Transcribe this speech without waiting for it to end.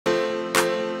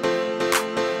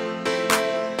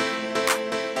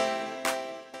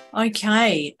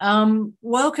Okay,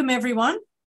 welcome everyone.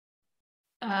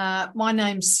 My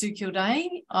name's Sue Kildea.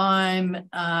 I'm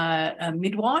a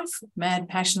midwife, mad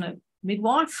passionate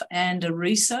midwife, and a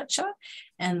researcher,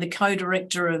 and the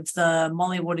co-director of the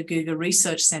Molly Wadaguga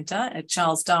Research Centre at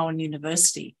Charles Darwin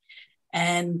University.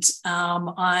 And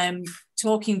I'm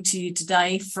talking to you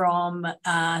today from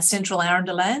Central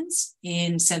Arundel Lands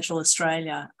in Central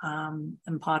Australia, and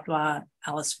Patwa,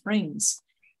 Alice Springs.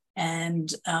 And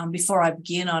before I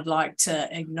begin, I'd like to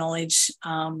acknowledge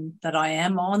that I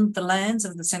am on the lands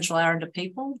of the Central Arundel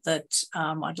people, that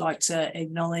I'd like to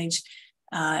acknowledge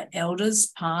elders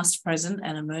past, present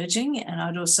and emerging. And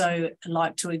I'd also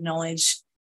like to acknowledge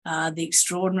the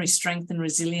extraordinary strength and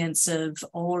resilience of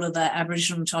all of the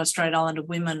Aboriginal and Torres Strait Islander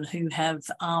women who have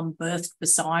birthed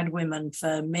beside women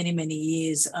for many, many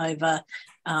years, over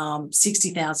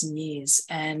 60,000 years.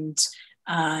 And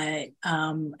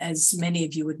as many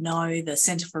of you would know, the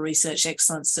Centre for Research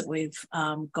Excellence that we've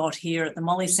got here at the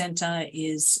Molly Centre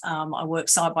is, I work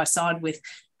side by side with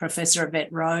Professor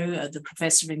Yvette Rowe, the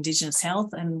Professor of Indigenous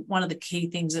Health. And one of the key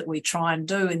things that we try and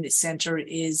do in this centre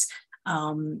is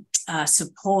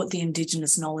support the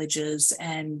Indigenous knowledges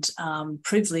and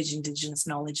privilege Indigenous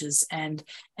knowledges and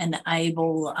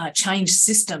enable change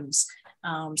systems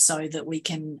so that we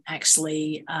can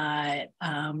actually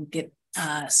get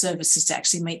services to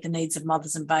actually meet the needs of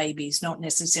mothers and babies, not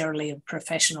necessarily of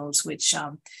professionals, which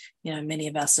many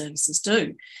of our services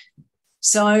do.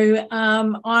 So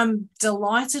I'm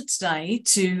delighted today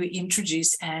to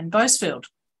introduce Anne Bousfield.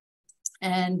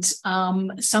 And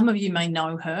some of you may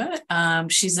know her.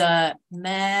 She's a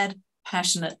mad,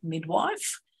 passionate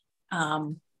midwife.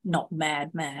 Not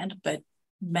mad, but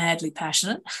madly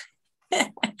passionate.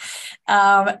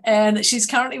 And she's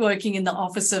currently working in the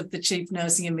office of the Chief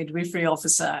Nursing and Midwifery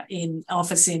Officer in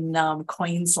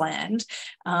Queensland.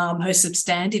 Her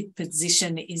substantive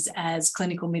position is as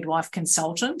Clinical Midwife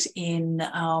Consultant in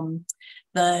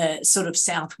the sort of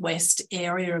southwest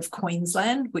area of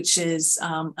Queensland, which is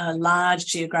a large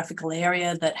geographical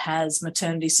area that has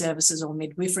maternity services or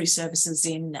midwifery services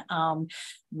in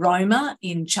Roma,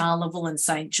 in Charleville and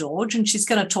St George. And she's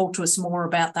going to talk to us more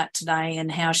about that today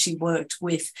and how she worked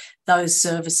with those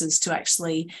services to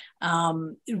actually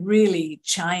really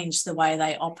change the way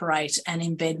they operate and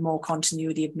embed more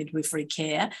continuity of midwifery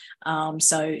care.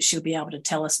 So she'll be able to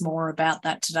tell us more about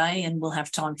that today, and we'll have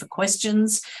time for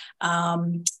questions.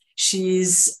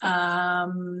 She's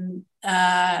also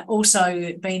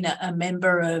been a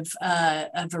member of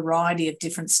a variety of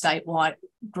different statewide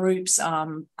groups.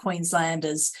 Queensland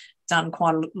has done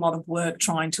quite a lot of work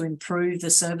trying to improve the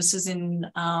services in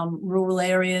rural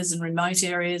areas and remote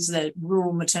areas. The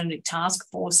Rural Maternity Task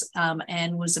Force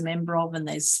Anne was a member of, and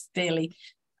there's fairly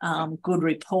good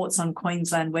reports on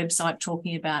Queensland website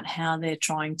talking about how they're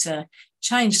trying to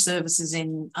change services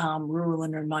in rural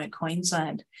and remote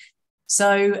Queensland.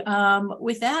 So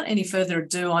without any further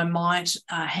ado, I might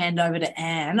hand over to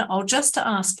Anne. I'll just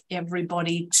ask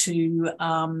everybody to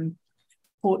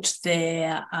put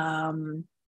their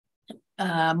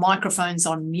microphones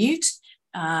on mute.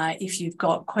 If you've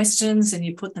got questions and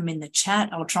you put them in the chat,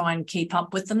 I'll try and keep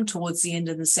up with them towards the end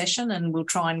of the session, and we'll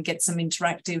try and get some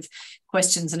interactive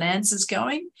questions and answers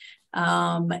going.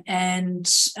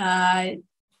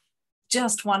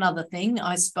 Just one other thing,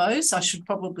 I suppose I should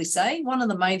probably say, one of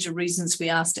the major reasons we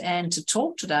asked Anne to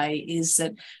talk today is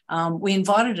that we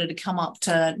invited her to come up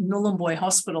to Nhulunbuy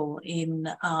Hospital in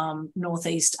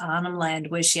northeast Arnhem Land,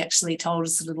 where she actually told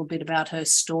us a little bit about her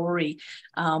story.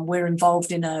 We're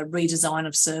involved in a redesign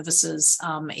of services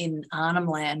in Arnhem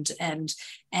Land, and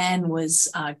Anne was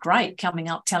great coming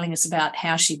up telling us about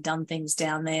how she'd done things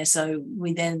down there. So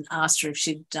we then asked her if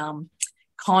she'd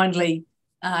kindly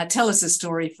tell us a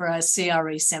story for our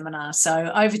CRE seminar.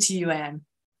 So over to you, Anne.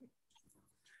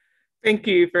 Thank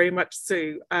you very much,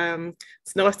 Sue.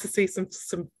 It's nice to see some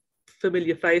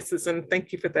familiar faces, and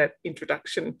thank you for that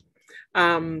introduction.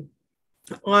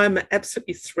 I'm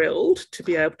absolutely thrilled to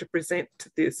be able to present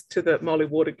this to the Molly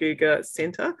Wadaguga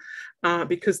Centre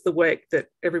because the work that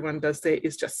everyone does there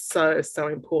is just so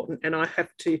important. And I have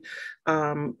to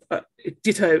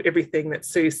ditto everything that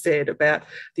Sue said about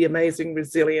the amazing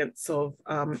resilience of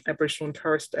Aboriginal and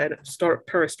Torres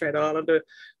Strait Islander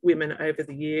women over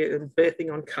the year, and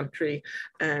birthing on country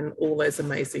and all those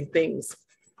amazing things.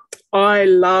 I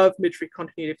love midwifery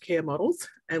continuity of care models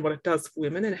and what it does for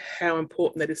women and how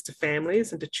important that is to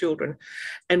families and to children.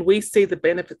 And we see the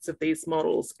benefits of these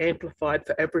models amplified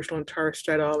for Aboriginal and Torres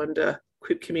Strait Islander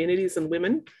communities and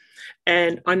women.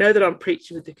 And I know that I'm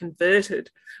preaching with the converted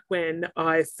when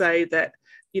I say that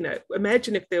you know,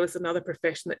 imagine if there was another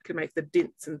profession that could make the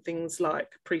dints and things like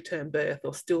preterm birth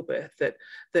or stillbirth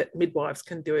that midwives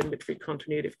can do in midwifery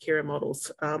continuity of care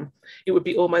models. It would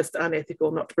be almost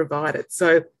unethical not to provide it.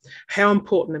 So how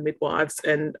important are midwives?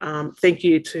 And thank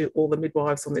you to all the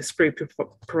midwives on this group who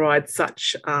provide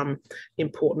such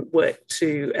important work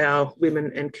to our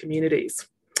women and communities.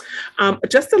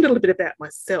 Just a little bit about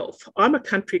myself. I'm a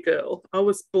country girl. I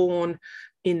was born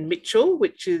in Mitchell,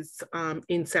 which is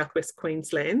in southwest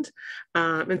Queensland.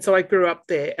 And so I grew up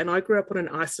there, and I grew up on an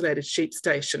isolated sheep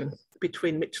station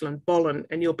between Mitchell and Bollon,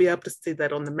 and you'll be able to see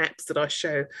that on the maps that I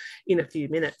show in a few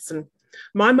minutes. And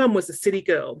my mum was a city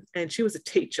girl, and she was a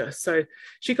teacher. So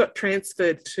she got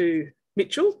transferred to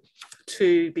Mitchell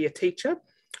to be a teacher,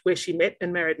 where she met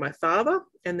and married my father,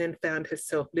 and then found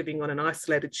herself living on an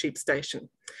isolated sheep station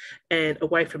and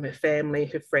away from her family,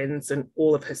 her friends, and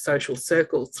all of her social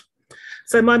circles.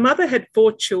 So my mother had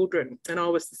 4 children, and I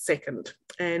was the second.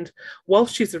 And while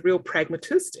she's a real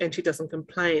pragmatist and she doesn't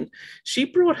complain, she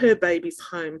brought her babies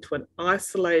home to an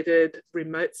isolated,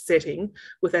 remote setting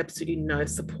with absolutely no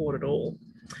support at all.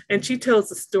 And she tells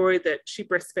the story that she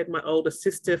breastfed my older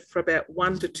sister for about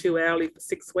 1 to 2 hourly for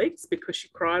 6 weeks because she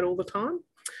cried all the time.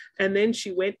 And then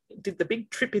she did the big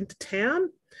trip into town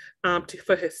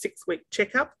for her 6-week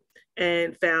checkup,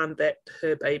 and found that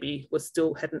her baby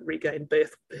hadn't regained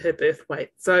her birth weight.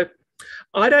 So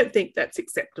I don't think that's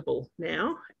acceptable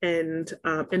now. And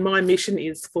my mission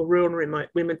is for rural and remote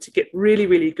women to get really,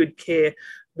 really good care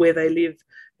where they live,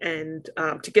 and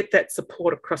to get that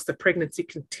support across the pregnancy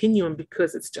continuum,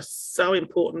 because it's just so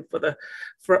important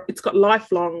it's got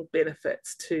lifelong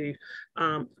benefits to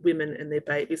women and their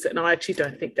babies. And I actually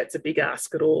don't think that's a big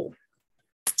ask at all.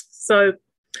 So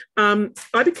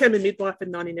I became a midwife in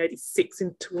 1986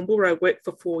 in Toowoomba, where I worked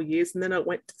for 4 years, and then I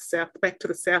went back to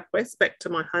the southwest, back to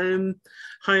my home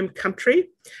country.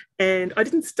 And I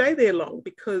didn't stay there long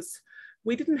because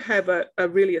we didn't have a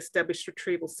really established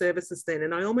retrieval services then,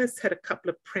 and I almost had a couple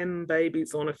of prem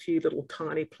babies on a few little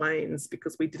tiny planes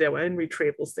because we did our own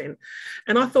retrievals then.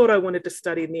 And I thought I wanted to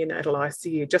study neonatal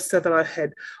ICU just so that I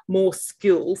had more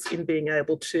skills in being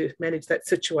able to manage that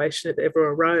situation if it ever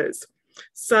arose.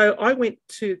 So I went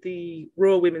to the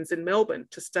Royal Women's in Melbourne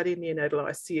to study neonatal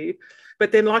ICU.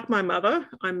 But then, like my mother,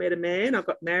 I met a man, I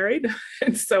got married,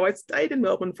 and so I stayed in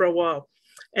Melbourne for a while.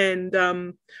 And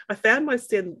I found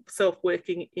myself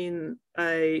working in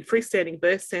a freestanding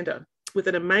birth centre with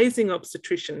an amazing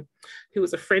obstetrician who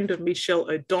was a friend of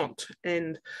Michelle O'Dont.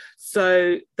 And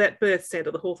so that birth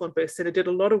centre, the Hawthorn Birth Centre, did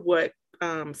a lot of work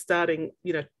starting,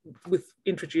 with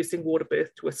introducing water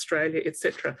birth to Australia,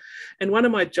 etc. And one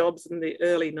of my jobs in the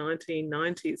early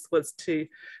 1990s was to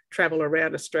travel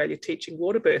around Australia teaching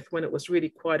water birth when it was really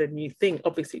quite a new thing.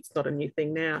 Obviously, it's not a new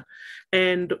thing now.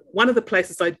 And one of the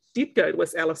places I did go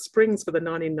was Alice Springs for the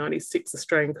 1996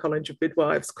 Australian College of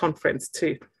Midwives conference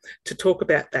to talk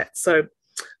about that. So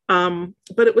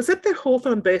but it was at the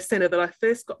Hawthorn Birth Centre that I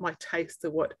first got my taste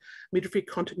of what midwifery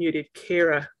continuity of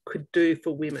carer could do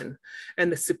for women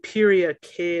and the superior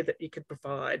care that you could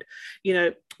provide.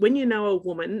 When you know a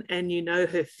woman and you know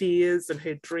her fears and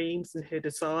her dreams and her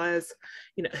desires,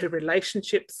 her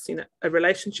relationships, a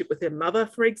relationship with her mother,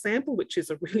 for example, which is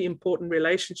a really important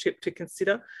relationship to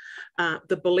consider,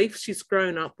 the beliefs she's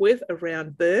grown up with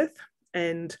around birth.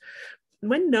 And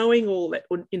when knowing all that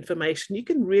information, you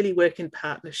can really work in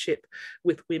partnership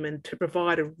with women to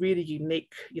provide a really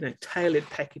unique, tailored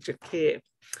package of care.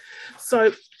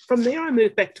 So from there, I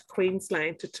moved back to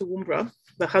Queensland, to Toowoomba,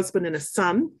 the husband and a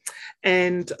son.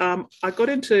 And I got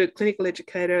into clinical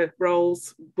educator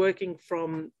roles, working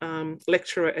from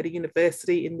lecturer at a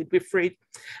university in midwifery.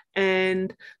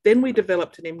 And then we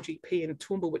developed an MGP in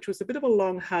Toowoomba, which was a bit of a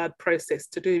long, hard process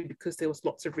to do because there was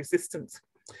lots of resistance.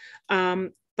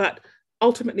 But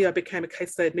ultimately, I became a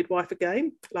caseload midwife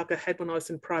again, like I had when I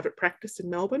was in private practice in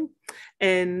Melbourne,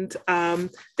 and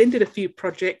then did a few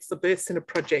projects, the birth centre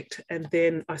project, and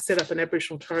then I set up an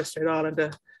Aboriginal and Torres Strait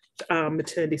Islander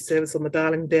maternity service on the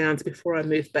Darling Downs before I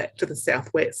moved back to the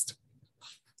southwest.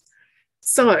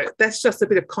 So that's just a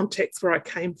bit of context where I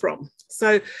came from.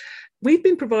 So we've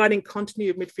been providing continuity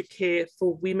of midwifery care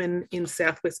for women in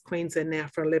southwest Queensland now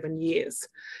for 11 years.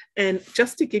 And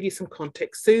just to give you some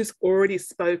context, Sue's already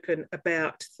spoken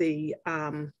about the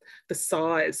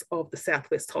size of the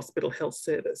Southwest Hospital Health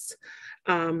Service.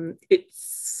 It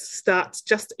starts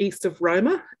just east of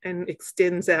Roma and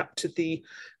extends out to the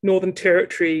Northern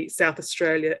Territory, South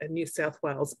Australia and New South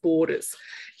Wales borders.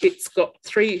 It's about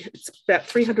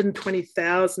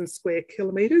 320,000 square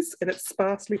kilometres, and it's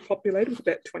sparsely populated with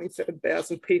about 27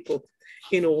 11,000 people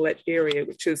in all that area,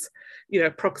 which is,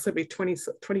 approximately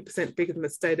 20% bigger than the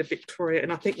state of Victoria.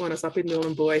 And I think when I was up in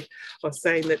Nhulunbuy, I was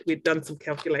saying that we'd done some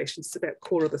calculations, it's about a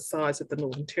quarter of the size of the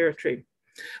Northern Territory.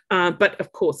 But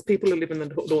of course, people who live in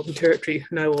the Northern Territory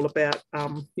know all about,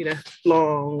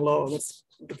 long,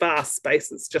 vast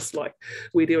spaces, just like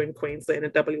we do in Queensland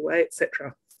and WA,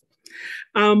 etc.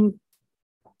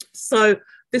 So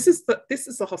this is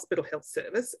the hospital health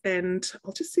service, and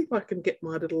I'll just see if I can get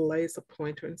my little laser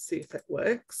pointer and see if that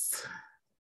works.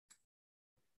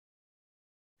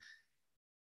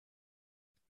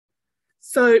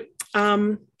 So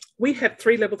we have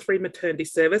 3 level 3 maternity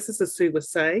services, as Sue was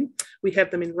saying. We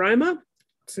have them in Roma,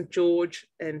 St George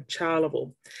and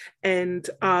Charleville. And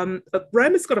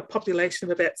Roma's got a population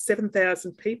of about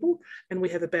 7,000 people, and we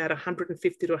have about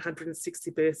 150 to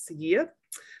 160 births a year.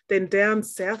 Then down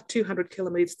south, 200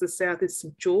 kilometres to the south, is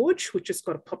St George, which has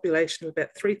got a population of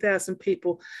about 3,000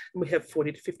 people, and we have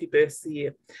 40 to 50 births a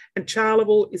year. And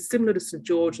Charleville is similar to St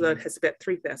George, though it has about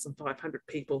 3,500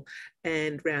 people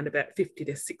and around about 50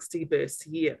 to 60 births a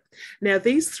year. Now,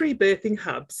 these 3 birthing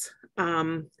hubs,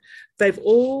 they've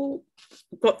all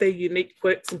got their unique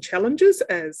quirks and challenges,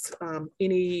 as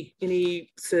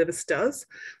any service does.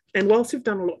 And whilst we've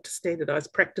done a lot to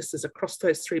standardise practices across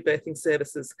those 3 birthing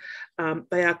services,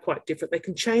 they are quite different. They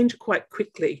can change quite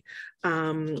quickly,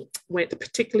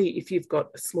 particularly if you've got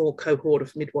a small cohort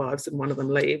of midwives and one of them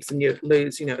leaves and you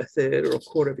lose, a third or a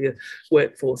quarter of your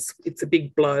workforce. It's a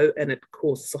big blow and it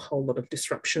causes a whole lot of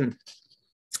disruption.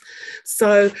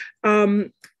 So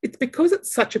it's because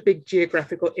it's such a big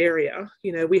geographical area,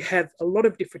 we have a lot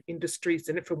of different industries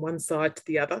in it from one side to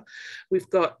the other. We've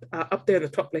got up there in the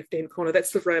top left-hand corner,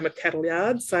 that's the Roma cattle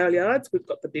yards, sale yards. We've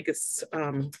got the biggest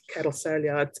cattle sale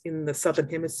yards in the Southern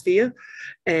Hemisphere.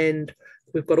 And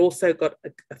we've also got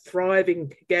a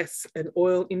thriving gas and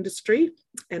oil industry,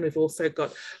 and we've also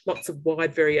got lots of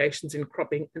wide variations in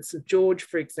cropping. And St George,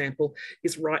 for example,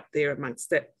 is right there amongst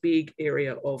that big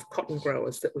area of cotton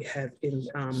growers that we have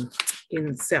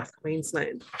in South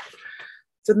Queensland.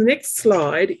 So the next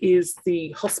slide is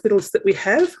the hospitals that we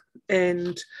have,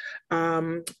 and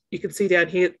you can see down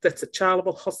here that's a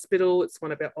Charleville Hospital. It's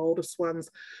one of our oldest ones.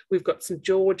 We've got St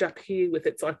George up here with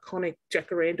its iconic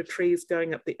jacaranda trees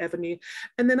going up the avenue,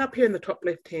 and then up here in the top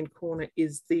left-hand corner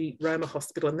is the Roma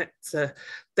Hospital, and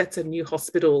that's a new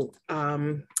hospital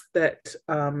that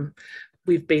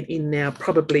we've been in now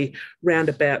probably round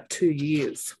about 2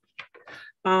 years.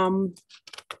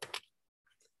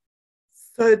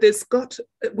 So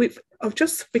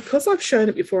because I've shown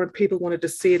it before and people wanted to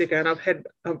see it again, I've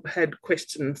had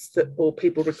questions or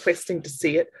people requesting to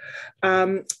see it.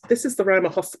 This is the Roma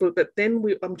Hospital, but then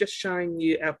I'm just showing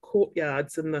you our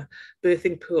courtyards and the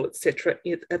birthing pool, etc.,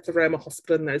 at the Roma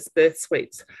Hospital and those birth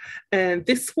suites. And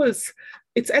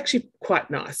it's actually quite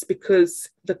nice because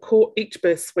each of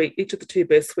the 2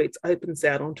 birth suites opens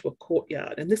out onto a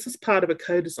courtyard. And this is part of a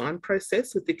co-design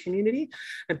process with the community,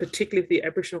 and particularly the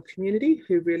Aboriginal community,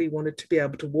 who really wanted to be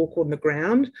able to walk on the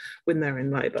ground when they're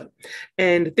in labour.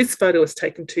 And this photo was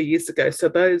taken 2 years ago. So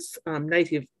those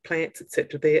native plants,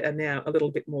 etc., there are now a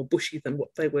little bit more bushy than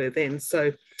what they were then.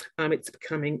 So it's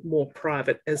becoming more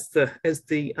private as that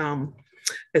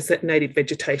native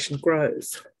vegetation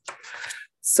grows.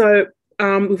 So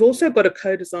we've also got a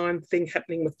co-design thing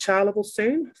happening with Charleville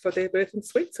soon for their birthing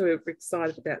suite, so we're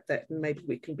excited about that, and maybe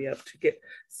we can be able to get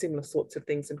similar sorts of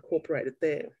things incorporated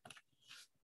there.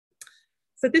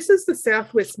 So this is the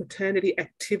Southwest Maternity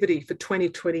Activity for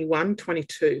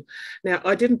 2021-22. Now,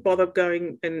 I didn't bother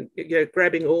going and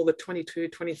grabbing all the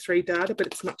 22-23 data, but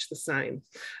it's much the same.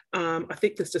 I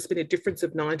think there's just been a difference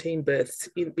of 19 births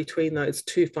in between those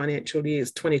 2 financial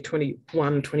years,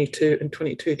 2021-22 and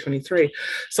 22-23.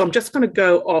 So I'm just going to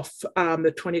go off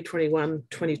the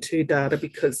 2021-22 data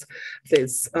because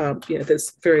there's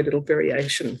very little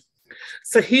variation.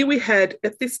 So here we had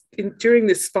during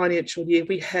this financial year,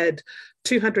 we had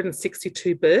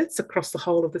 262 births across the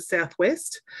whole of the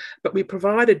Southwest, but we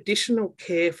provide additional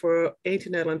care for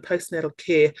antenatal and postnatal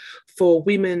care for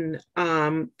women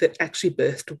that actually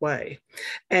birthed away.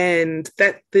 And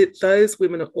those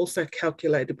women are also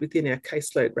calculated within our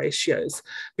caseload ratios,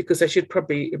 because as you'd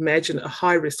probably imagine, a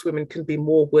high-risk woman can be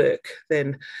more work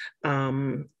than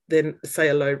say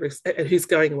a low risk, who's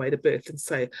going away to birth, and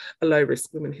say a low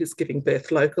risk woman who's giving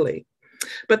birth locally.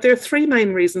 But there are 3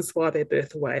 main reasons why they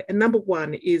birth away. And number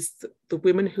 1 is the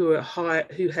women who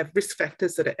have risk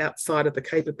factors that are outside of the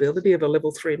capability of a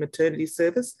level 3 maternity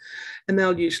service. And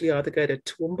they'll usually either go to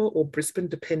Toowoomba or Brisbane,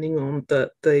 depending on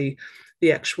the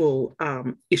actual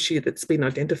issue that's been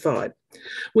identified.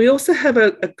 We also have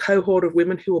a cohort of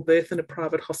women who will birth in a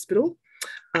private hospital.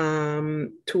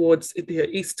 towards the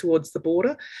east, towards the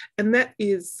border, and that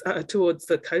is towards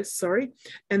the coast, sorry,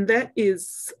 and that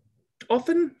is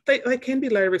often they can be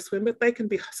low risk women, but they can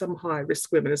be some high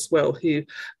risk women as well who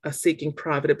are seeking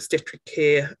private obstetric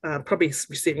care, probably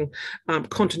receiving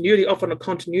often a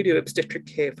continuity of obstetric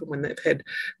care from when they've had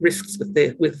risks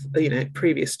with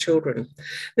previous children.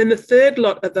 Then the third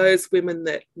lot are those women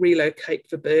that relocate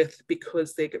for birth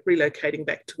because they're relocating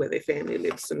back to where their family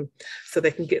lives, and so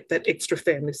they can get that extra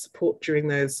family support during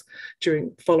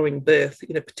following birth,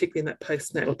 particularly in that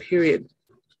postnatal period.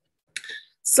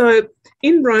 So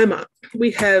in Roma,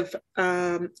 we have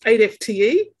 8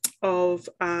 FTE of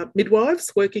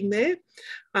midwives working there.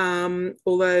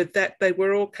 Although they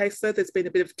were all caseload, there's been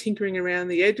a bit of tinkering around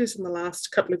the edges in the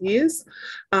last couple of years.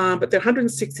 But there are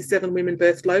 167 women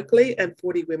birthed locally and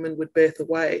 40 women would birth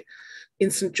away.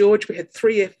 In St George, we had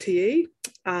 3 FTE.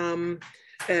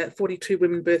 42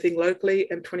 women birthing locally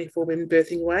and 24 women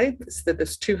birthing away. So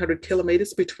there's 200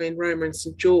 kilometres between Roma and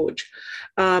St George.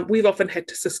 We've often had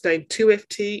to sustain 2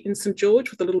 FT in St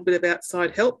George with a little bit of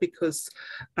outside help because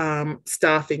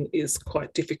staffing is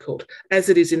quite difficult, as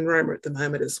it is in Roma at the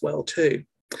moment as well too.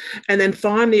 And then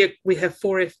finally, we have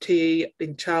 4 FTE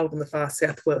in Charleville in the far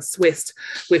southwest,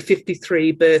 where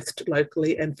 53 birthed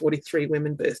locally and 43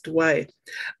 women birthed away.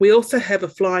 We also have a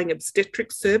flying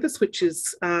obstetric service, which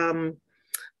is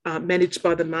managed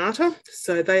by the Mater.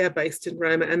 So they are based in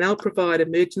Roma and they'll provide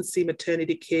emergency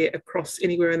maternity care across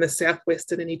anywhere in the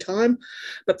southwest at any time,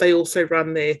 but they also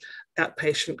run their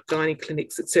outpatient gynae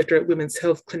clinics, etc., women's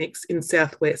health clinics in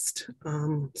southwest,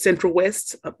 central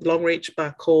west, up Longreach,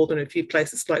 Barcald, and a few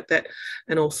places like that,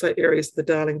 and also areas of the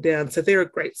Darling Downs. So they're a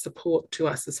great support to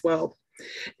us as well.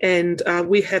 And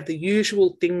we have the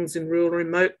usual things in rural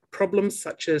remote problems,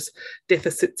 such as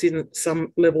deficits in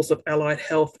some levels of allied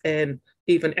health and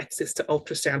even access to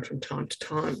ultrasound from time to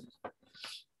time.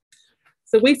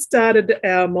 So we started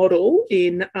our model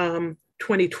in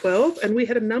 2012, and we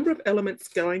had a number of elements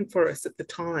going for us at the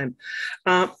time.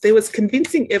 There was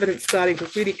convincing evidence starting to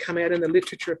really come out in the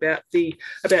literature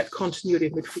about continuity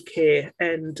of midwifery care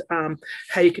and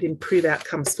how you could improve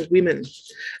outcomes for women.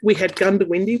 We had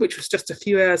Goondiwindi, which was just a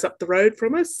few hours up the road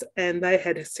from us, and they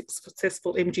had a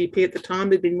successful MGP at the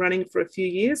time. They'd been running for a few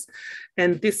years,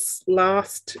 and this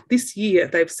year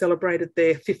they've celebrated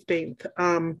their 15th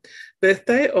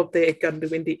birthday of their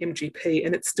Goondiwindi MGP,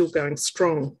 and it's still going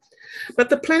strong. But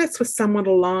the planets were somewhat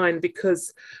aligned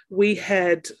because we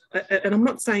had, and I'm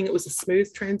not saying it was a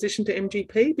smooth transition to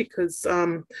MGP because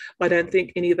I don't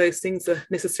think any of those things are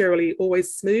necessarily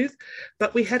always smooth,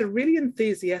 but we had a really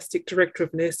enthusiastic director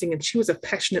of nursing and she was a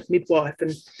passionate midwife,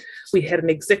 and we had an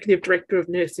executive director of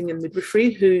nursing and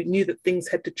midwifery who knew that things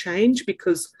had to change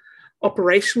because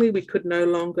operationally, we could no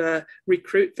longer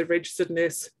recruit the registered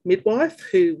nurse midwife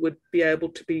who would be able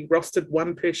to be rostered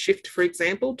 1 per shift, for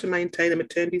example, to maintain a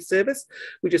maternity service.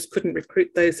 We just couldn't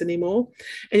recruit those anymore.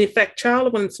 And in fact,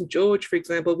 Charleville and St George, for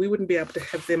example, we wouldn't be able to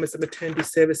have them as a maternity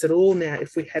service at all now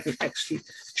if we hadn't actually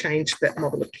changed that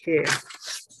model of care.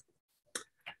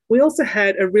 We also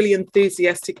had a really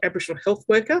enthusiastic Aboriginal health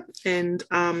worker, and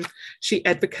she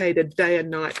advocated day and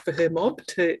night for her mob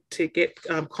to get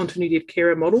continuity of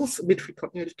carer models, midwifery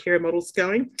continuity of carer models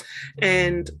going.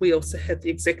 And we also had the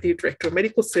Executive Director of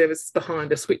Medical Services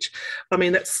behind us, which, I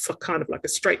mean, that's kind of like a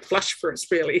straight flush for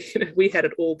us, really. We had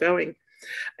it all going.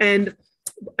 And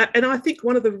I think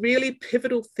one of the really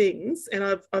pivotal things,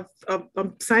 and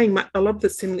I'm saying a lot of the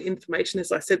similar information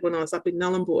as I said when I was up in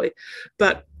Nhulunbuy,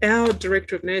 but our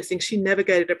Director of Nursing, she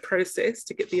navigated a process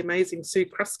to get the amazing Sue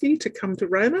Krusky to come to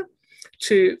Roma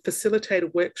to facilitate a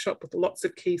workshop with lots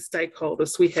of key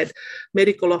stakeholders. We had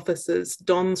medical officers,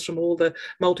 dons from all the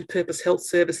multi-purpose health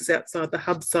services outside the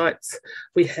hub sites.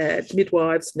 We had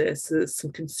midwives, nurses,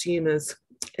 some consumers,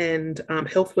 and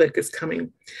health workers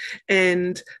coming.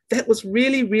 And that was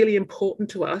really, really important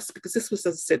to us because this was,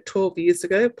 as I said, 12 years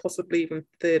ago, possibly even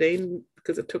 13,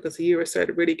 because it took us a year or so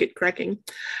to really get cracking.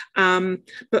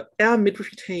 But our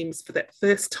midwifery teams for that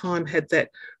first time had that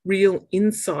real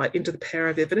insight into the power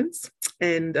of evidence.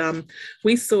 And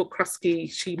we saw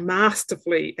Krusky, she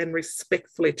masterfully and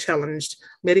respectfully challenged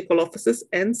medical officers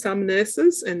and some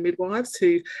nurses and midwives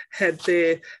who had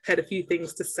a few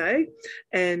things to say.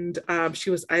 And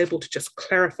she was able to just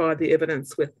clarify the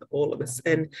evidence with all of us.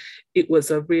 And it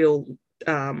was a real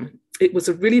it was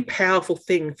a really powerful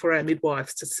thing for our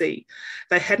midwives to see.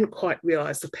 They hadn't quite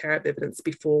realised the power of evidence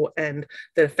before, and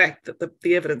the fact that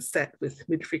the evidence sat with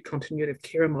midwifery continuity of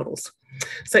carer models.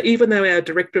 So even though our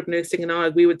director of nursing and I,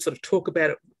 we would sort of talk about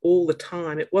it all the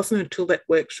time, it wasn't until that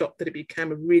workshop that it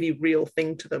became a really real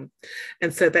thing to them.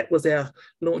 And so that was our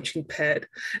launching pad.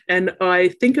 And I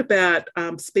think about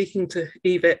speaking to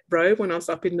Yvette Rowe when I was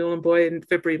up in Nhulunbuy in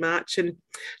February, March, and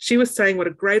she was saying what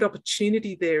a great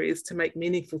opportunity there is to make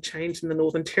meaningful change in the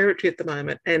Northern Territory at the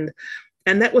moment. And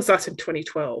that was us in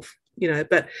 2012,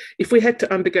 but if we had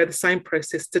to undergo the same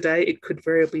process today, it could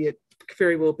very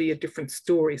well be a different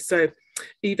story. So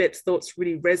Yvette's thoughts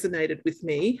really resonated with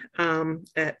me,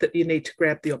 that you need to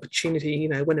grab the opportunity,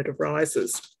 when it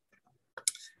arises.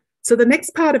 So the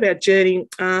next part of our journey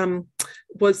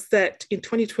was that in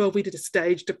 2012, we did a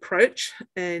staged approach,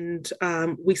 and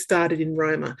we started in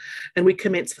Roma, and we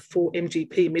commenced with 4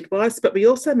 MGP midwives, but we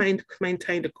also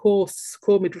maintained a core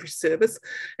midwifery service,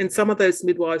 and some of those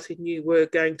midwives we knew were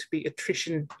going to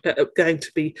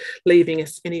be leaving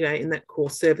us anyway in that core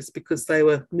service because they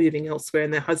were moving elsewhere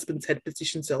and their husbands had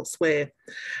positions elsewhere.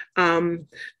 And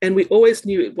we always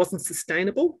knew it wasn't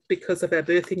sustainable because of our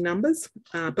birthing numbers,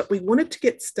 but we wanted to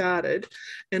get started,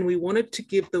 and we wanted to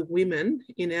give the women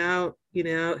in our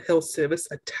health service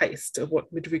a taste of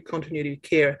what midwifery continuity of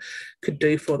care could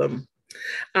do for them.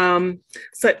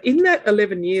 So in that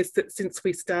 11 years since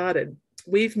we started,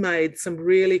 we've made some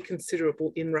really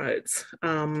considerable inroads.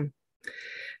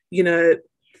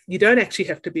 You don't actually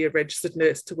have to be a registered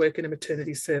nurse to work in a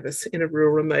maternity service in a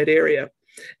rural remote area.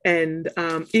 And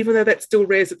even though that still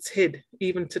rears its head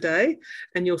even today,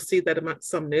 and you'll see that amongst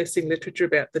some nursing literature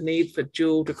about the need for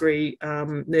dual degree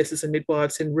nurses and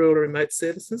midwives in rural remote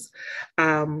services.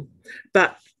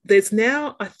 But there's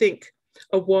now, I think,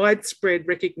 a widespread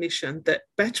recognition that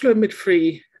bachelor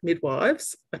midwifery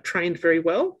midwives are trained very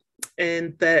well,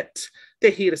 and that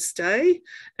they're here to stay,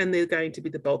 and they're going to be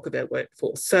the bulk of our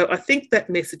workforce. So I think that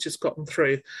message has gotten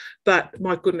through, but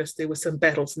my goodness, there were some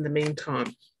battles in the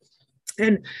meantime.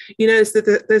 And, so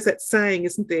there's that saying,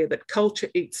 isn't there, that culture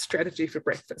eats strategy for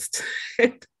breakfast.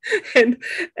 and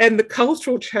the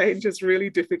cultural change is really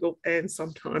difficult and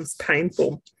sometimes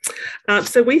painful.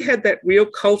 So we had that real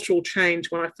cultural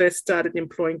change when I first started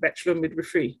employing bachelor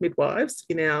midwifery midwives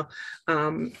in our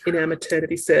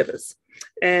maternity service.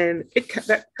 And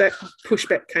that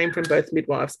pushback came from both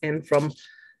midwives and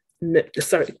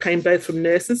it came both from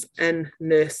nurses and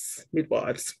nurse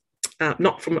midwives.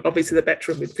 Not from obviously the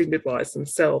bachelor midwifery midwives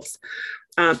themselves.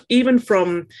 Even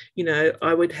from,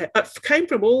 it came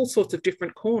from all sorts of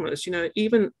different corners.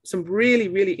 Even some really,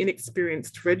 really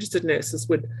inexperienced registered nurses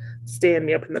would stand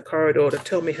me up in the corridor to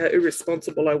tell me how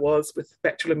irresponsible I was with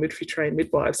bachelor midwifery trained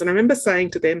midwives. And I remember saying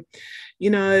to them,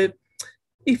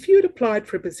 if you'd applied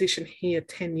for a position here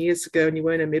 10 years ago and you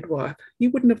weren't a midwife,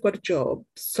 you wouldn't have got a job.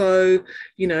 So,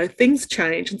 things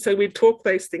change. And so we'd talk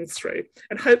those things through.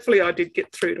 And hopefully I did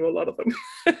get through to a lot of them.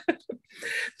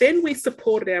 Then we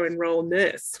supported our enrolled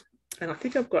nurse. And I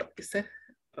think I've got, that's it.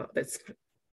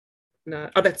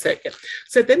 Yeah.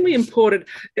 So then we supported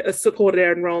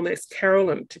our enrolled nurse,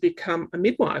 Carolyn, to become a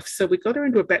midwife. So we got her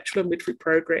into a bachelor midwifery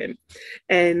program.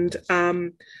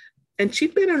 And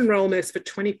she'd been an enrolled nurse for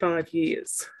 25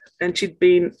 years, and she'd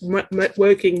been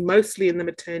working mostly in the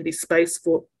maternity space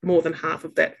for more than half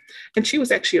of that. And she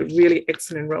was actually a really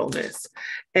excellent enrolled nurse.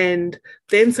 And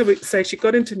then so she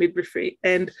got into midwifery,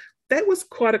 and that was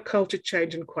quite a culture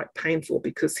change and quite painful,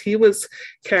 because here was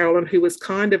Carolyn, who was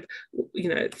kind of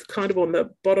on the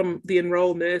bottom, the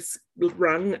enrolled nurse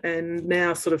rung, and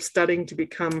now sort of studying to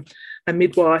become a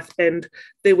midwife. And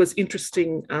there was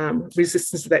interesting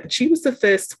resistance to that. And she was the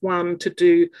first one to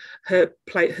do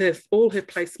all her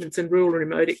placements in rural and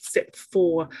remote, except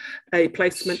for a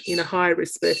placement in a high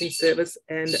risk birthing service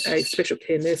and a special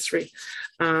care nursery.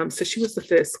 So she was the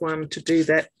first one to do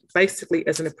that, basically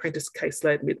as an apprentice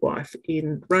caseload midwife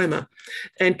in Roma.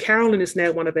 And Carolyn is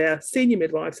now one of our senior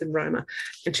midwives in Roma,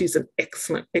 and she's an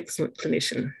excellent, excellent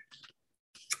clinician.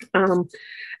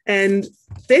 And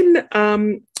then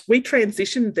we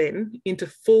transitioned then into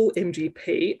full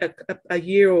MGP a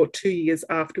year or 2 years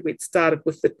after we'd started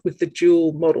with the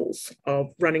dual models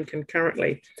of running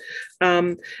concurrently.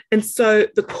 And so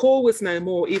the core was no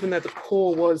more, even though the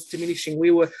core was diminishing.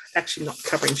 We were actually not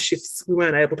covering shifts. We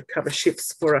weren't able to cover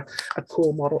shifts for a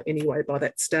core model anyway by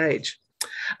that stage.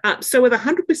 So with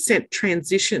 100%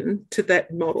 transition to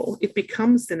that model, it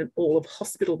becomes then an all of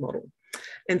hospital model.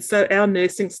 And so our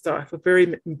nursing staff are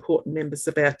very important members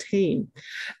of our team.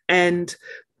 And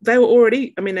they were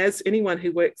already, I mean, as anyone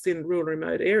who works in rural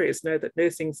remote areas know, that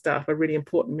nursing staff are really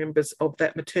important members of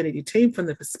that maternity team from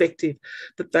the perspective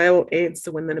that they will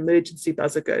answer when an emergency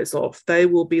buzzer goes off. They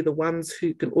will be the ones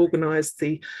who can organise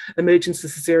the emergency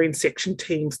caesarean section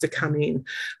teams to come in.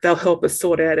 They'll help us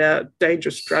sort out our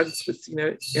dangerous drugs with,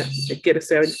 get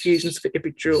us our infusions for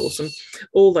epidurals and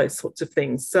all those sorts of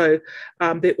things. So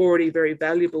they're already very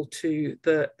valuable to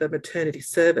the maternity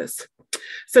service.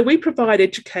 So we provide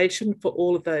education for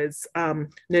all of those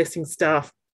nursing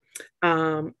staff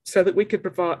so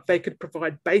that they could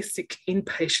provide basic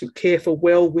inpatient care for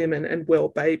well women and well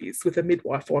babies with a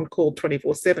midwife on call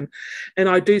 24/7. And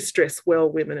I do stress well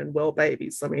women and well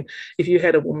babies. I mean, if you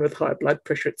had a woman with high blood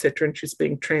pressure, etc., and she's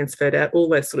being transferred out, all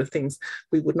those sort of things,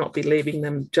 we would not be leaving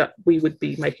them. We would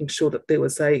be making sure that there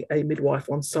was a midwife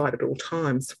on site at all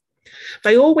times.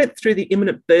 They all went through the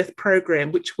imminent birth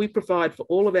program, which we provide for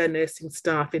all of our nursing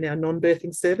staff in our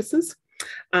non-birthing services,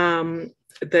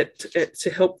 to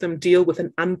help them deal with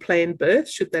an unplanned birth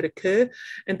should that occur.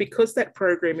 And because that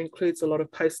program includes a lot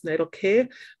of postnatal care,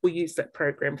 we use that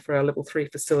program for our level 3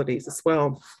 facilities as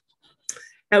well.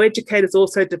 Our educators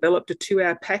also developed a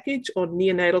 2-hour package on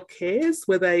neonatal cares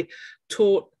where they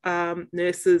taught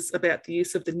nurses about the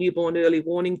use of the newborn early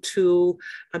warning tool,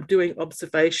 doing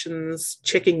observations,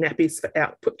 checking nappies for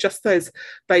output, just those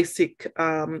basic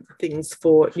things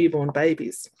for newborn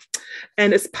babies.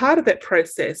 And as part of that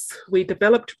process, we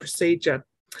developed a procedure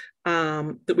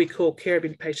that we call Care of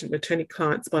Inpatient Maternity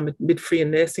Clients by midwifery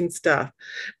and nursing staff.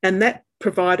 And that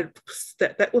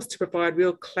was to provide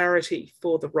real clarity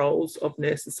for the roles of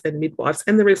nurses and midwives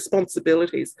and the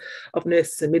responsibilities of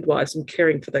nurses and midwives in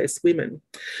caring for those women.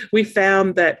 We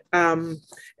found that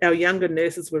our younger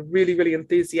nurses were really, really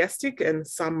enthusiastic, and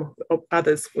some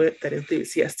others weren't that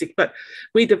enthusiastic. But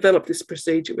we developed this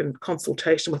procedure in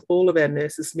consultation with all of our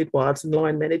nurses, midwives and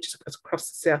line managers across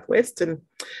the southwest.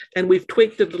 And we've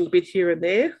tweaked it a little bit here and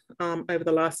there over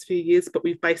the last few years, but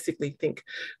we basically think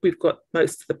we've got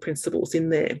most of the principles in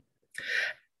there.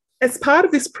 As part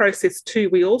of this process too,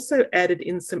 we also added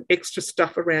in some extra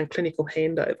stuff around clinical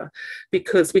handover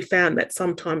because we found that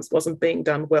sometimes wasn't being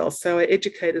done well. So our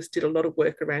educators did a lot of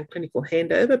work around clinical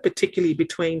handover, particularly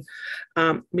between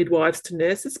midwives to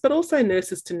nurses, but also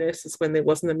nurses to nurses when there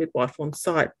wasn't a midwife on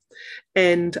site.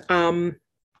 And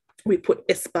we put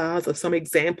SBARs or some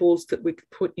examples that we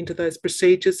could put into those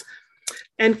procedures.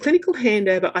 And clinical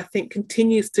handover, I think,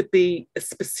 continues to be a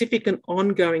specific and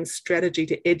ongoing strategy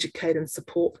to educate and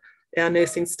support our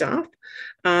nursing staff.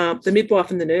 The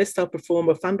midwife and the nurse, they'll perform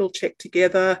a fundal check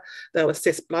together, they'll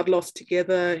assess blood loss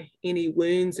together, any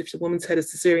wounds, if the woman's had a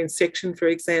caesarean section, for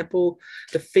example,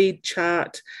 the feed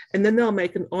chart, and then they'll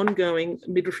make an ongoing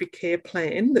midwifery care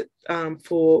plan that,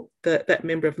 for that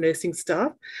member of nursing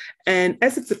staff. And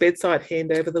as it's a bedside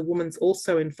handover, the woman's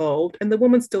also involved, and the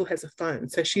woman still has a phone.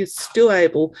 So she's still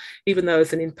able, even though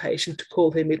as an inpatient, to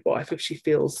call her midwife if she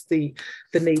feels the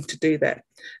need to do that.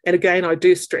 And again, I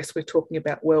do stress we're talking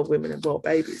about well women and well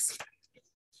babies.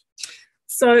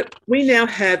 So we now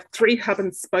have 3 hub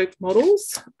and spoke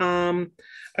models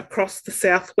across the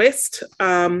southwest.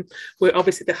 We're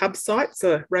obviously the hub sites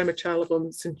are Roma, Charleville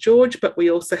and St George, but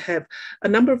we also have a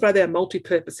number of other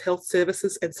multi-purpose health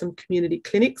services and some community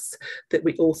clinics that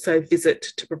we also visit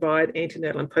to provide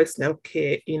antenatal and postnatal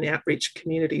care in outreach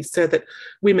communities so that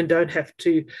women don't have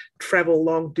to travel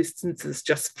long distances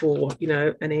just for,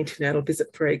 an antenatal visit,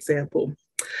 for example.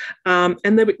 And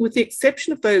with the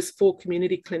exception of those 4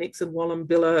 community clinics in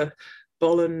Wallumbilla,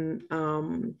 Bollon,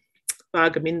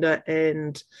 Bargaminda,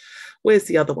 and where's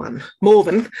the other one?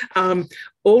 Morven.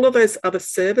 All of those other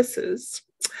services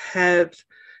have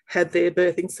had their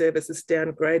birthing services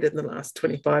downgraded in the last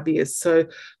 25 years. So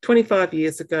 25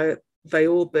 years ago, they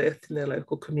all birthed in their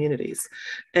local communities.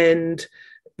 And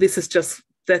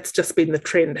that's just been the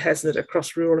trend, hasn't it,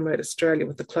 across rural remote Australia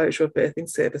with the closure of birthing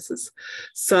services.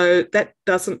 So that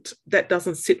doesn't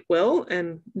sit well,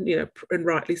 and and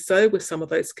rightly so with some of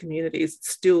those communities. It's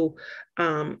still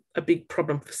a big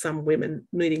problem for some women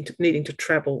needing to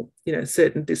travel,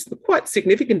 certain distance, quite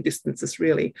significant distances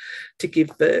really, to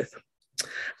give birth.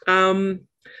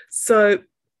 So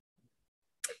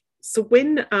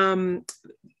when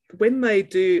they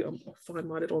do, I'll find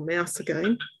my little mouse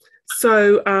again.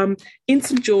 So in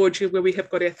St George, where we have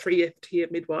got our 3 FT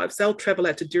midwives, they'll travel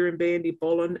out to Dirranbandi,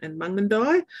 Bollon and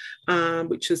Mungundai,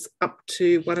 which is up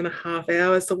to 1.5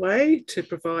 hours away to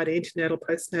provide antenatal,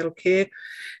 postnatal care.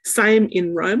 Same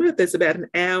in Roma. There's about an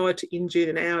hour to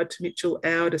Injune, an hour to Mitchell,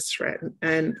 an hour to Stratton,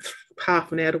 and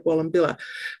half an hour to Wallumbilla.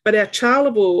 But our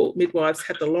Charleville midwives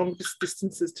have the longest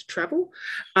distances to travel.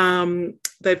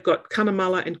 they've got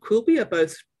Cunnamulla and Quilby are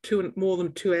both more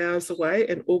than 2 hours away,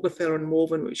 and Augathella and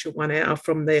Morven, which are 1 hour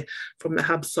from the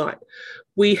hub site.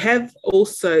 We have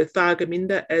also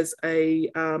Thargomindah as a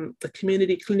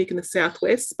community clinic in the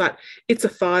southwest, but it's a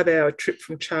 5-hour trip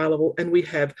from Charleville, and we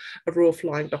have a Royal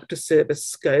Flying Doctor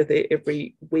service go there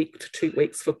every week to 2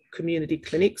 weeks for community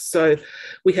clinics. So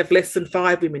we have less than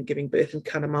 5 women giving birth in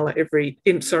Cunnamulla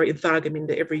in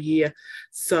Thargomindah every year.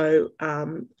 So our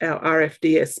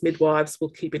RFDS midwives will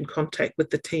keep in contact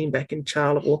with the team back in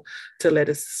Charleville to let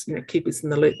us, keep us in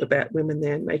the loop about women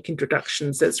there and make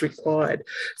introductions as required.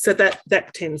 So that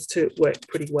tends to work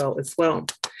pretty well as well.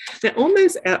 Now, on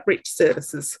those outreach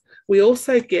services, we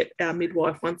also get our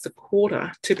midwife once a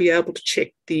quarter to be able to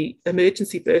check the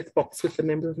emergency birth box with a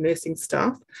member of nursing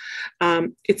staff.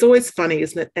 It's always funny,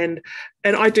 isn't it? And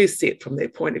I do see it from their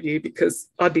point of view, because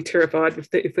I'd be terrified if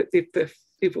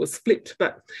it was flipped.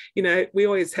 But, we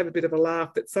always have a bit of a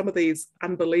laugh that some of these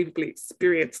unbelievably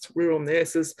experienced rural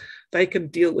nurses, they can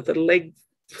deal with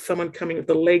someone coming with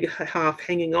the leg half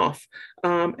hanging off,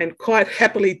 and quite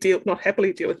not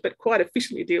happily deal with, but quite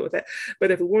efficiently deal with that.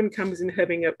 But if a woman comes in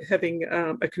having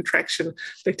a contraction,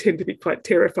 they tend to be quite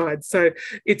terrified. So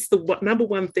it's the number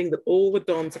one thing that all the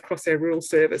dons across our rural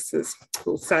services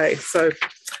will say. So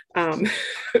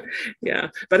yeah,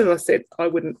 but as I said, I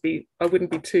wouldn't be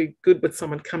too good with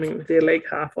someone coming with their leg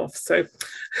half off. So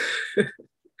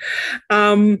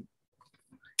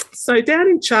so down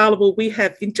in Charleville, we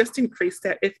have just increased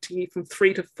our FTE from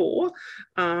 3 to 4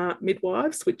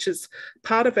 midwives, which is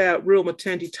part of our Rural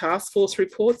Maternity Task Force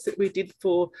reports that we did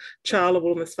for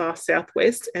Charleville and the far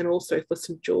southwest, and also for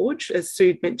St George. As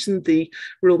Sue mentioned, the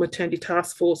Rural Maternity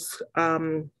Task Force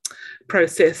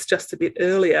process just a bit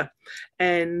earlier,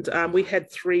 and we had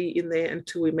 3 in there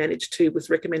until we managed to, with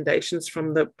recommendations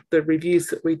from the reviews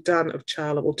that we'd done of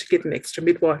Charleville, to get an extra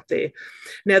midwife there.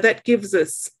 Now that gives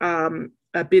us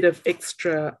a bit of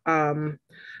extra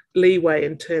leeway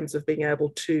in terms of being able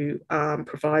to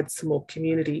provide some more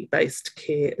community-based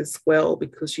care as well,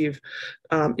 because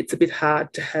it's a bit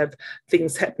hard to have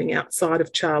things happening outside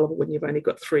of Charleville when you've only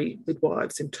got 3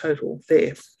 midwives in total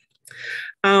there.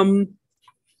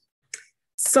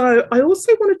 So I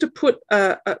also wanted to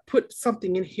put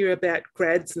something in here about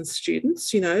grads and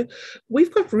students.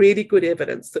 We've got really good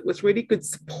evidence that with really good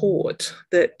support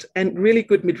and really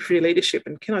good midwifery leadership,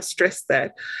 and can I stress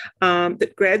that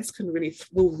grads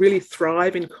will really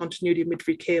thrive in continuity of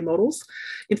midwifery care models.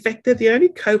 In fact, they're the only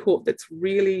cohort that's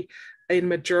really in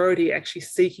majority actually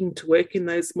seeking to work in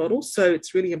those models. So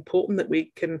it's really important that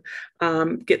we can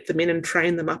get them in and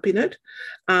train them up in it.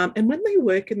 And when they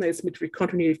work in those midwifery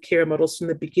continuity of care models from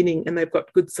the beginning, and they've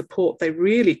got good support, they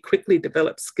really quickly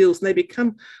develop skills, and they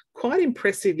become quite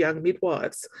impressive young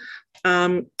midwives.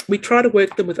 We try to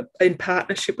work them in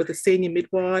partnership with a senior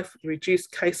midwife, reduce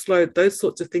caseload, those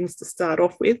sorts of things to start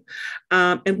off with.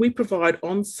 And we provide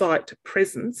on-site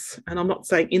presence, and I'm not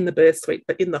saying in the birth suite,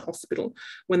 but in the hospital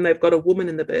when they've got a woman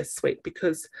in the birth suite,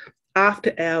 because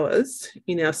after hours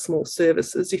in our small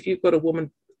services, if you've got a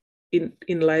woman in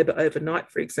labour overnight,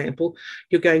 for example,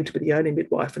 you're going to be the only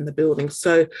midwife in the building.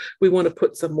 So we want to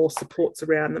put some more supports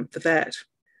around them for that.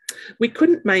 We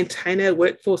couldn't maintain our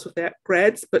workforce without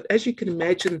grads, but as you can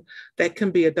imagine, that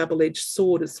can be a double-edged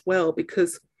sword as well,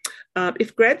 because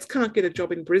if grads can't get a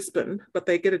job in Brisbane, but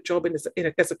they get a job as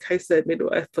a caseload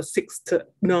midwife for 6 to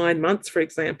 9 months, for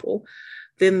example,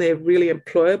 then they're really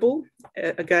employable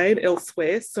again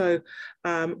elsewhere. So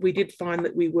we did find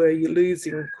that we were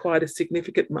losing quite a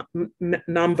significant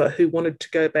number who wanted to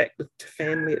go back to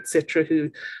family, etc.,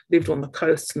 who lived on the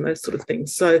coast and those sort of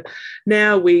things. So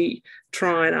now we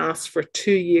try and ask for a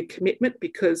 2-year commitment,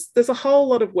 because there's a whole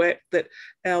lot of work that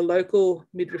our local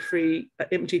midwifery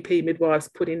MGP midwives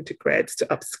put into grads to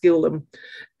upskill them,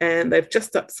 and they've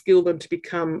just upskilled them to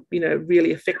become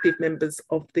really effective members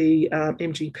of the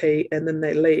MGP, and then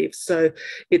they leave. So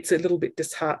it's a little bit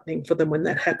disheartening for them when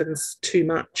that happens too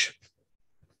much.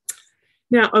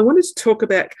 Now, I wanted to talk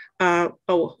about,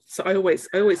 so I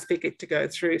always forget to go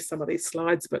through some of these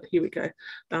slides, but here we go.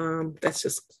 That's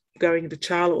just going into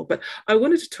Charleville. But I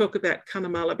wanted to talk about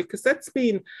Cunnamulla, because that's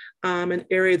been an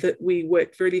area that we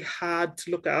work really hard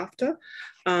to look after.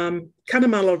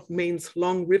 Cunnamulla means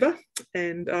long river,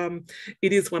 and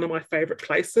it is one of my favourite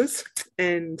places.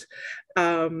 And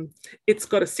it's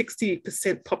got a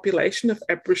 60% population of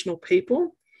Aboriginal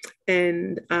people,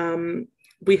 and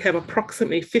we have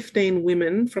approximately 15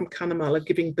 women from Cunnamulla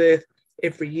giving birth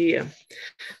every year.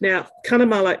 Now,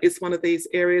 Cunnamulla is one of these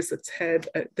areas that had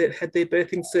their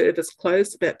birthing service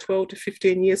closed about 12 to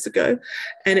 15 years ago,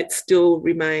 and it still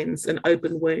remains an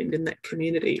open wound in that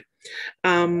community.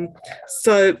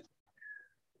 So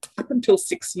up until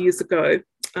 6 years ago,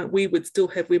 we would still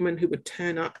have women who would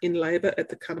turn up in labour at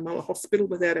the Cunnamulla Hospital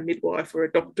without a midwife or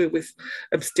a doctor with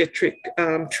obstetric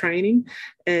training.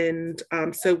 And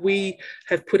so we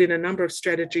have put in a number of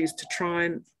strategies to try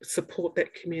and support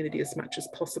that community as much as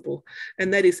possible.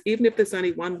 And that is, even if there's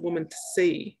only one woman to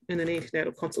see in an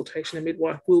antenatal consultation, a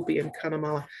midwife will be in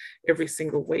Cunnamulla every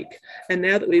single week. And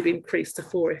now that we've increased to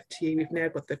 4 FTE, we've now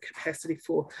got the capacity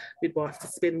for midwives to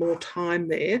spend more time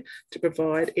there to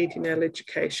provide antenatal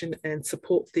education and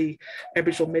support the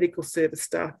Aboriginal medical service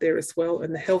staff there as well,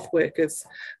 and the health workers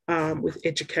with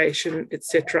education,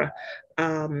 etc.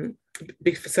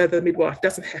 So the midwife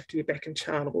doesn't have to be back in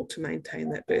Charleville to maintain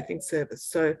that birthing service.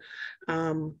 So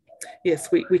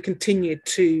yes, we continue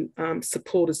to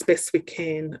support as best we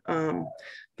can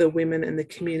the women and the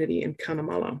community in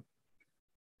Cunnamulla.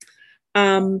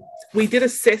 We did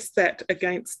assess that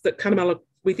against the Cunnamulla.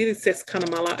 We did assess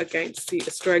Cunnamulla against the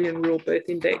Australian Rural Birth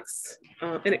Index,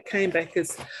 and it came back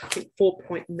as, I think,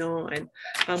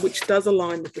 4.9, which does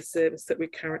align with the service that we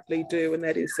currently do, and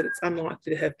that is that it's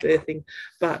unlikely to have birthing,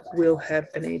 but will have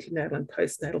an antenatal and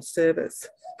postnatal service.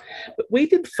 But we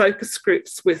did focus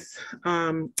groups with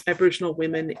Aboriginal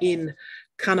women in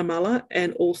Cunnamulla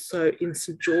and also in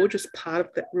St George as part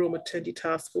of that Rural Maternity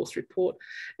Task Force report.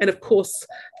 And of course,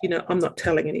 you know, I'm not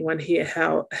telling anyone here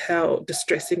how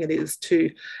distressing it is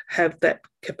to have that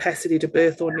capacity to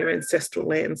birth on your ancestral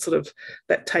land, sort of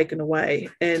that taken away.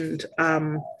 And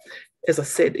as I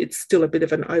said, it's still a bit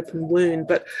of an open wound,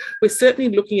 but we're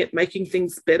certainly looking at making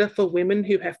things better for women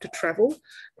who have to travel.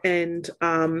 And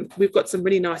we've got some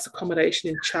really nice accommodation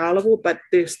in Charleville, but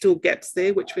there's still gaps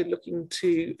there, which we're looking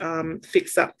to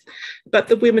fix up. But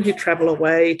the women who travel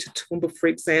away to Toowoomba, for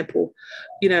example,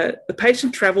 you know, the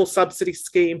patient travel subsidy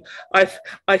scheme,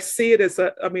 I see it as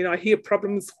I hear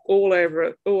problems all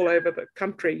over the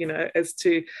country, you know, as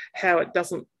to how it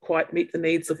doesn't quite meet the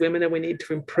needs of women, and we need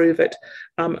to improve it.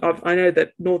 I know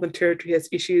that Northern Territory has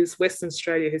issues, Western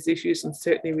Australia has issues, and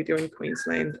certainly we do in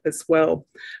Queensland as well,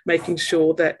 making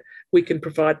sure that we can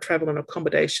provide travel and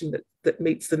accommodation that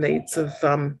meets the needs of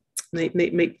meet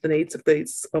the needs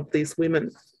of these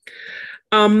women.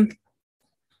 Oh,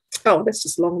 that's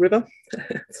just Long River.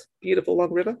 It's beautiful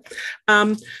Long River.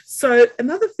 So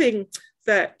another thing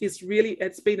that is really,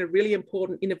 it's been a really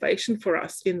important innovation for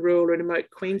us in rural and remote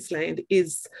Queensland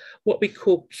is what we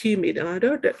call QMID. And I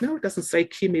don't know, it doesn't say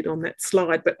QMID on that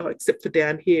slide, but except for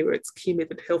down here where it's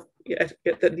QMID at health,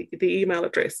 the email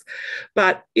address.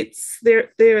 But it's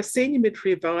there are senior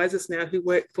midwifery advisors now who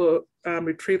work for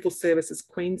Retrieval Services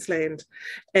Queensland,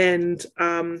 and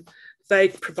they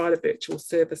provide a virtual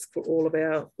service for all of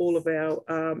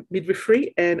our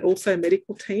midwifery and also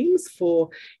medical teams for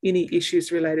any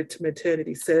issues related to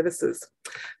maternity services.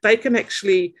 They can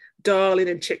actually dial in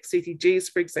and check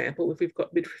CTGs, for example, if we've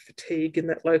got midwifery fatigue in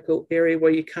that local area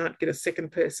where you can't get a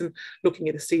second person looking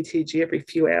at a CTG every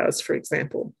few hours, for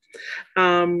example.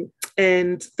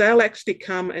 And they'll actually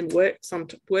come and work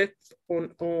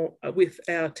with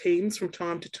our teams from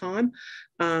time to time,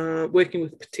 working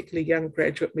with particularly young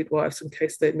graduate midwives and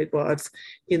case lead midwives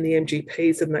in the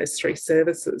MGPs in those 3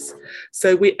 services.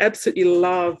 So we absolutely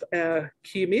love our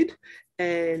QMID.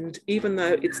 And even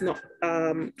though it's not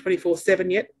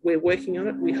 24/7 yet, we're working on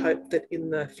it. We hope that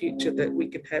in the future that we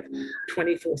can have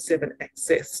 24/7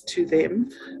 access to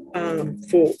them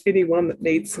for anyone that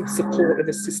needs some support and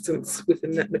assistance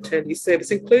within that maternity service,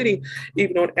 including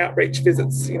even on outreach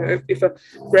visits. You know, if a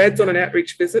grad's on an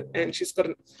outreach visit and she's got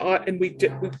and we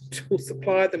will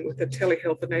supply them with a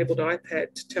telehealth enabled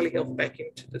iPad to telehealth back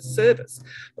into the service,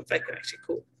 but they can actually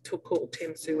call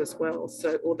TEMSU as well,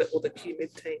 so or the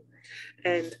QMID team.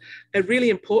 And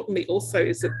really importantly also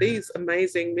is that these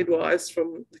amazing midwives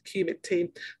from the QMID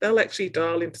team, they'll actually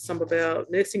dial into some of our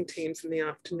nursing teams in the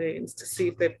afternoons to see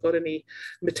if they've got any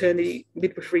maternity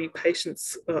midwifery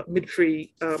patients,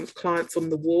 midwifery clients on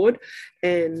the ward,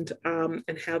 and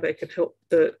how they can help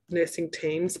the nursing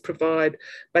teams provide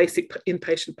basic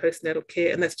inpatient postnatal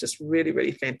care. And that's just really,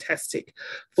 really fantastic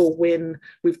for when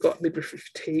we've got midwifery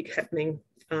fatigue happening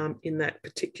in that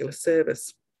particular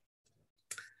service.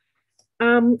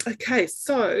 Okay,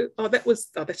 so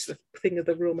that's the thing of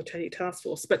the Rural Maternity Task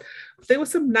Force, but there were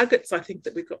some nuggets I think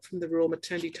that we got from the Rural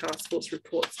Maternity Task Force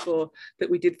reports that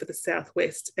we did for the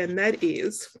Southwest, and it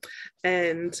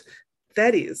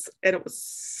was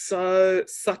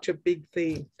such a big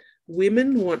theme.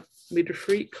 Women want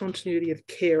midwifery continuity of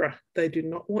carer. They do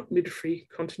not want midwifery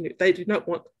continuity. They do not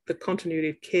want the continuity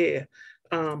of care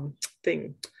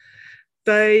thing.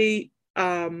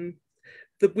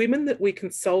 the women that we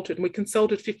consulted, and we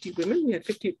consulted 50 women, we had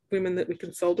 50 women that we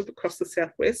consulted across the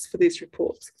Southwest for these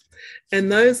reports.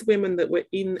 And those women that were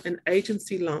in an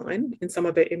agency line in some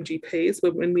of our MGPs,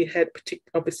 when we had,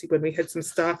 obviously when we had some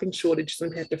staffing shortages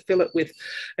and had to fill it with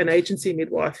an agency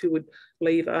midwife who would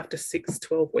leave after 6,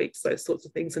 12 weeks, those sorts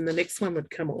of things, and the next one would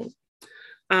come on.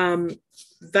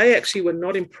 They actually were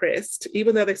not impressed,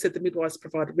 even though they said the midwives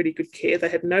provided really good care. They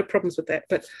had no problems with that,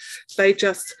 but they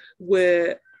just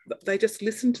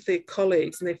listened to their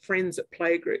colleagues and their friends at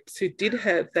playgroups who did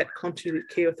have that continuity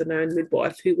of care with the known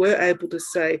midwife, who were able to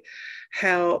say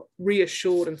how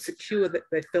reassured and secure that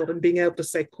they felt, and being able to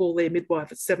say, call their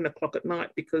midwife at 7 o'clock at night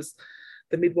because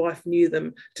the midwife knew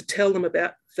them, to tell them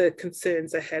about the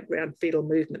concerns they had around fetal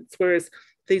movements. Whereas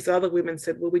these other women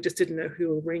said, well, we just didn't know who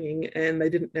were ringing and they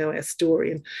didn't know our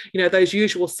story. And, you know, those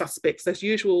usual suspects, those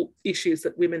usual issues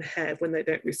that women have when they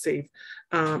don't receive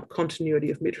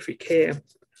continuity of midwifery care.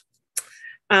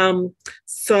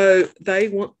 So they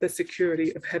want the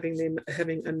security of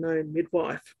having a known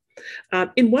midwife.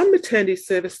 In one maternity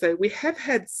service, though, we have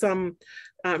had some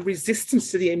resistance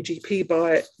to the MGP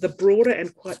by the broader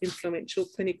and quite influential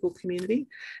clinical community.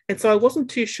 And so I wasn't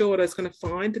too sure what I was going to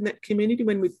find in that community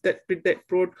when we did that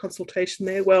broad consultation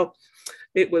there. Well,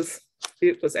 it was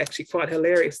actually quite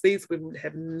hilarious. These women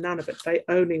have none of it. They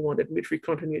only wanted midwifery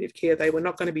continuity of care. They were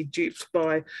not going to be duped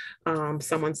by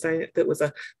someone saying that was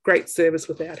a great service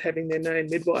without having their known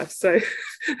midwife. So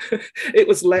it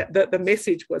was the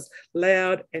message was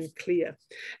loud and clear.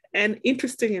 And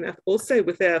interesting enough, also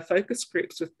with our focus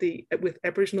groups with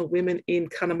Aboriginal women in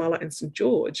Cunnamulla and St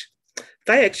George,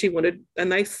 they actually wanted,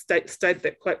 and they stated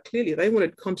that quite clearly, they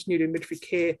wanted continuity of midwifery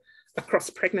care across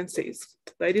pregnancies.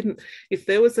 They didn't, if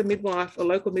there was a midwife, a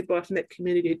local midwife in that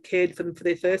community who cared for them for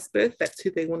their first birth, that's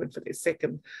who they wanted for their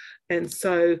second. And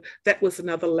so that was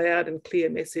another loud and clear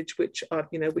message, which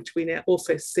we now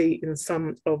also see in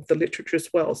some of the literature as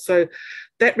well. So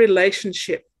that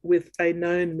relationship with a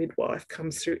known midwife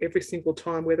comes through every single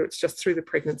time, whether it's just through the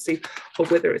pregnancy or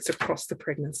whether it's across the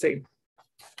pregnancy.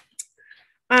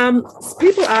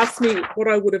 People ask me what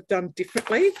I would have done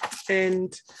differently,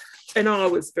 and I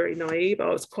was very naive. I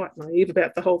was quite naive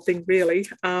about the whole thing, really.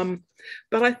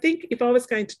 But I think if I was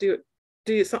going to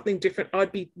do something different,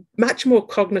 I'd be much more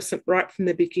cognizant right from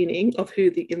the beginning of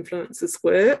who the influences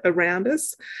were around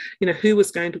us, you know, who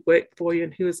was going to work for you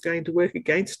and who was going to work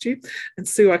against you. And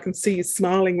Sue, I can see you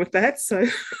smiling with that. So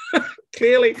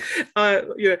clearly, as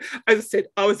I said,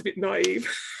 I was a bit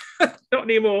naive. Not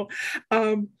anymore.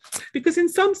 Because in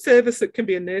some service, it can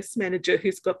be a nurse manager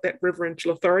who's got that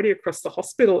reverential authority across the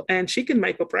hospital, and she can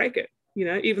make or break it, you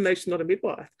know, even though she's not a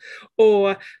midwife.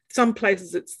 Or some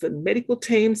places it's the medical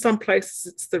team, some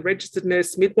places it's the registered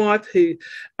nurse midwife who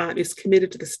is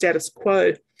committed to the status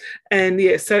quo. And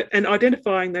and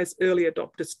identifying those early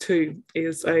adopters too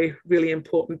is a really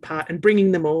important part, and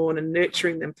bringing them on and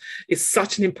nurturing them is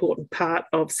such an important part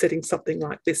of setting something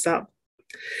like this up.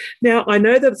 Now, I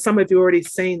know that some of you already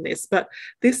seen this, but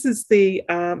this is the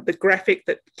graphic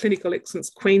that Clinical Excellence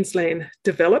Queensland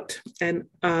developed and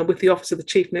with the Office of the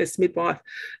Chief Nursing Midwife,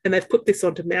 and they've put this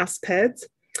onto mouse pads.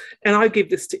 And I give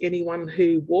this to anyone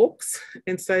who walks.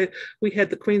 And so we had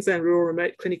the Queensland Rural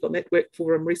Remote Clinical Network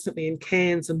Forum recently in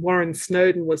Cairns, and Warren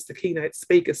Snowden was the keynote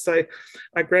speaker. So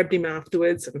I grabbed him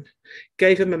afterwards and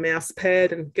gave him a mouse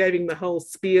pad and gave him the whole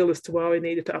spiel as to why we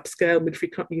needed to upscale midwifery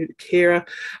continuity of carer.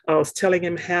 I was telling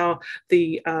him how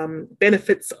the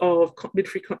benefits of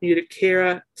midwifery continuity of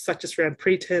carer, such as around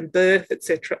preterm birth,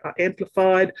 etc., are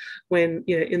amplified when,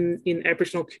 you know, in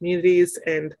Aboriginal communities,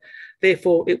 and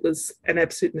therefore it was an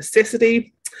absolute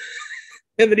necessity,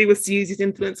 and that he was to use his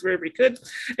influence wherever he could.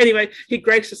 Anyway, he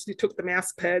graciously took the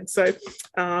mouse pad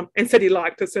and said he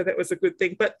liked it, so that was a good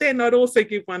thing. But then I'd also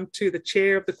give one to the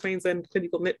chair of the Queensland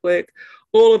Clinical Network.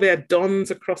 All of our dons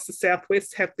across the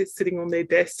Southwest have this sitting on their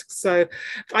desks. So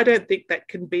I don't think that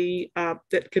can be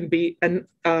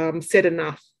said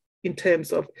enough in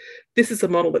terms of this is a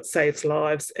model that saves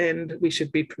lives and we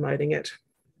should be promoting it.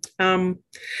 And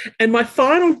my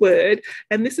final word,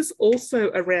 and this is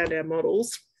also around our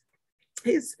models,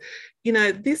 is, you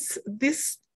know, this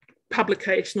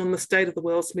publication on the state of the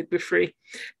world's midwifery.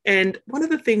 And one of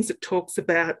the things it talks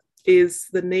about is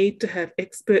the need to have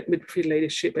expert midwifery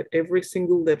leadership at every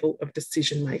single level of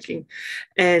decision making.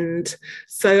 And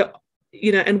so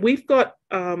and we've got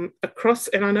across,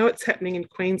 and I know it's happening in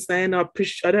Queensland. I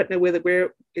don't know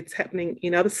where it's happening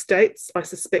in other states. I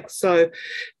suspect so.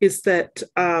 Is that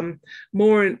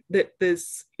that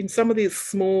there's in some of these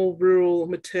small rural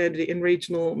maternity and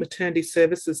regional maternity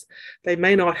services, they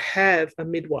may not have a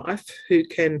midwife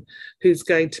who's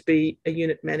going to be a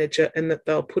unit manager, and that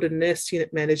they'll put a nurse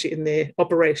unit manager in there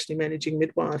operationally managing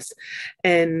midwives,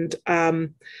 and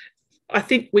I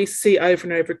think we see over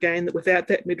and over again that without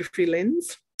that midwifery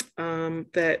lens,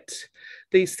 that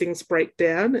these things break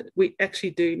down. We actually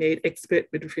do need expert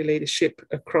midwifery leadership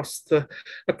across the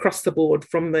board,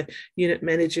 from the unit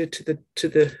manager to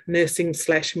the nursing /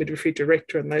 midwifery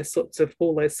director, and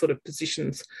all those sort of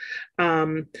positions,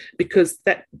 because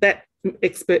that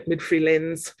expert midwifery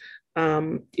lens,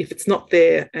 if it's not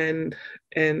there, and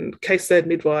caseload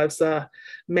midwives are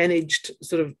managed,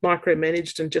 sort of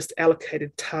micromanaged and just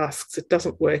allocated tasks, it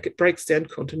doesn't work. It breaks down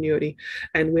continuity,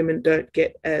 and women don't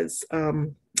get as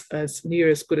near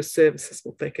as good a service as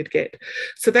what they could get.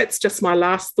 So that's just my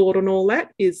last thought on all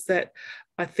that, is that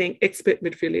I think expert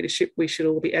midwifery leadership, we should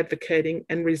all be advocating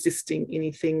and resisting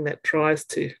anything that tries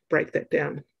to break that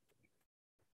down.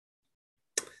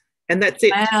 And that's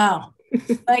it. Wow.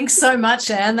 Thanks so much,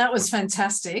 Anne. That was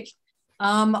fantastic.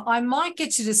 I might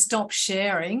get you to stop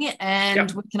sharing,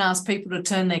 and we can ask people to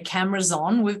turn their cameras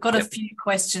on. We've got a few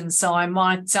questions, so I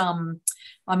might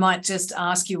just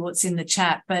ask you what's in the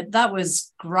chat. But that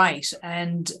was great,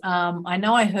 and I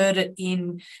know I heard it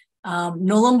in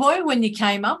Nhulunbuy when you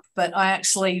came up, but I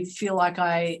actually feel like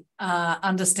I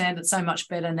understand it so much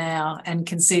better now and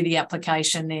can see the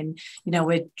application in,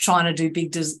 we're trying to do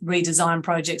big redesign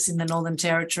projects in the Northern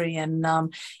Territory, and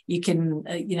you can,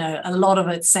 a lot of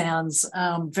it sounds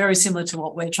very similar to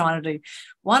what we're trying to do.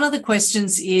 One of the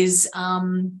questions is,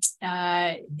 how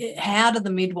do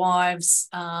the midwives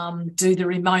do the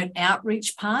remote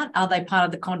outreach part? Are they part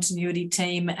of the continuity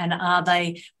team? And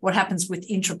what happens with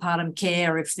intrapartum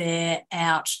care if they're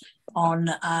out on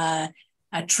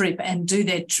a trip, and do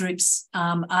their trips,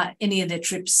 any of their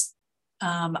trips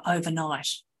overnight?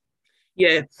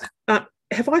 Yeah.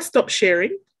 Have I stopped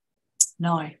sharing?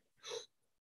 No.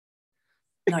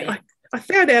 Not yet. I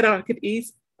found out I could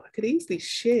easily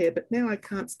share, but now I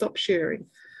can't stop sharing.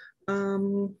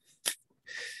 Look,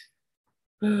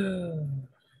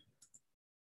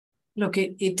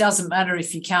 it doesn't matter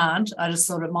if you can't. I just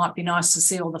thought it might be nice to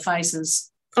see all the faces.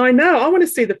 I know. I want to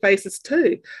see the faces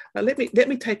too. Let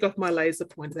me take off my laser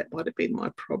pointer. That might have been my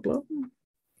problem.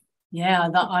 Yeah,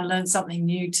 I learned something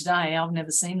new today. I've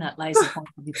never seen that laser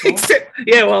pointer before.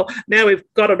 Well, now we've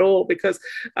got it all, because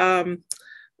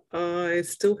I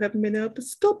still haven't been able to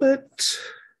stop it.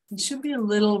 There should be a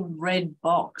little red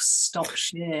box, stop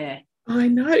share. I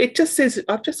know. It just says,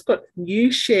 I've just got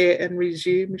new share and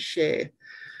resume share.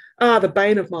 The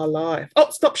bane of my life. Oh,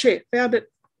 stop share. Found it.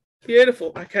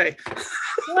 Beautiful. Okay.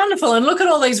 Wonderful. And look at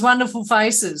all these wonderful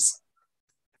faces.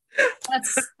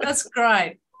 That's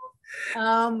great.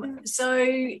 Why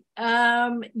don't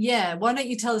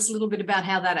you tell us a little bit about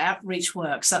how that outreach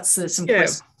works? That's some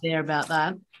questions there about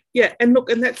that. Yeah, and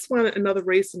look, and that's another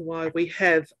reason why we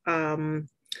have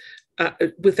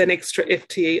with an extra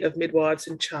FTE of midwives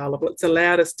in Charleville, it's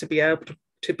allowed us to be able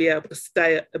to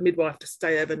stay, a midwife to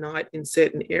stay overnight in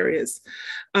certain areas.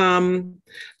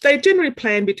 They generally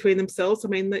plan between themselves. I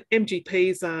mean, the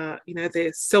MGPs are,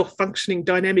 they're self-functioning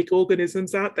dynamic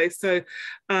organisms, aren't they? So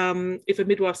if a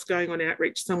midwife's going on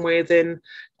outreach somewhere, then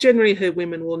generally her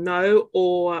women will know,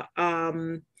 or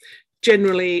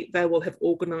generally they will have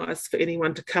organised for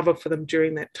anyone to cover for them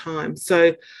during that time.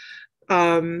 So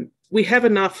we have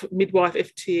enough midwife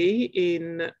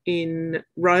FTE in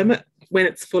Roma when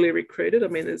it's fully recruited. I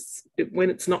mean, when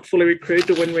it's not fully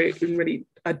recruited, or when we're in really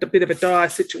a bit of a dire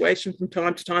situation from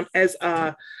time to time, as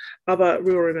are other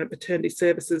rural and maternity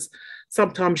services,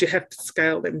 sometimes you have to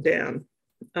scale them down,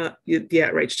 the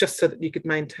outreach, just so that you could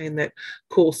maintain that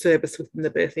core service within the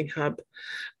birthing hub.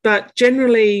 But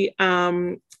generally,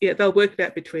 they'll work it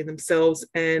out between themselves,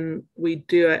 and we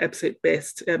do our absolute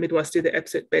best. Our midwives do their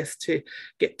absolute best to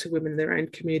get to women in their own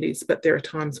communities, but there are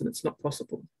times when it's not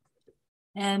possible.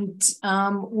 And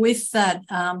with that,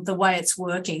 the way it's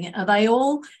working, are they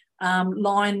all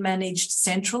line managed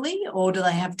centrally, or do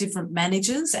they have different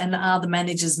managers, and are the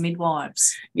managers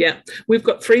midwives? Yeah, we've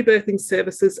got 3 birthing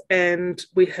services, and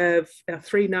we have our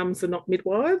 3 NUMs are not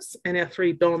midwives, and our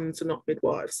 3 DOMs are not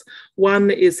midwives. One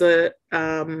is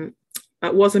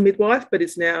was a midwife, but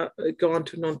is now gone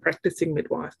to non-practicing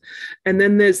midwife. And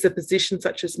then there's the position,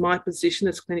 such as my position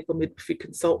as Clinical Midwifery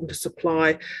Consultant, to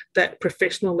supply that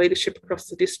professional leadership across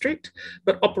the district.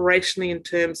 But operationally, in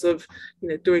terms of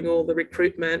doing all the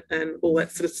recruitment and all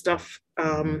that sort of stuff,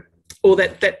 or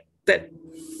that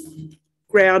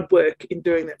groundwork in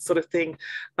doing that sort of thing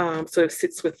sort of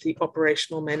sits with the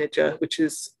operational manager, which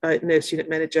is a nurse unit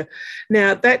manager.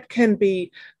 Now that can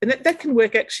be, and that can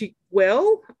work actually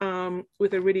well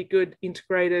with a really good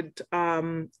integrated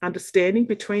understanding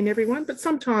between everyone, but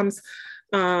sometimes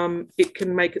it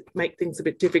can make things a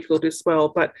bit difficult as well.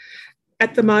 But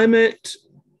at the moment,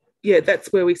 yeah,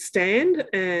 that's where we stand,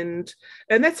 and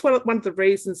that's one of the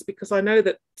reasons, because I know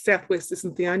that Southwest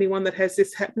isn't the only one that has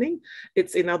this happening.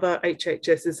 It's in other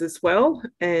HHSs as well,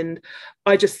 and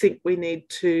I just think we need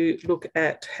to look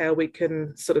at how we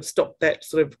can sort of stop that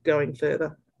sort of going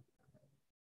further.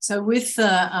 So with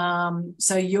the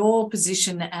so your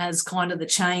position as kind of the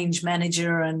change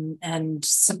manager and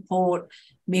support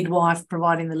midwife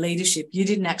providing the leadership, you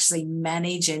didn't actually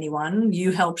manage anyone.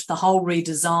 You helped the whole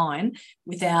redesign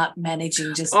without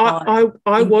managing. Just I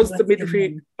was the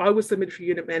midwifery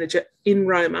unit manager in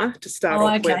Roma to start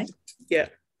off with. Yeah.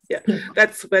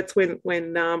 That's when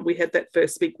we had that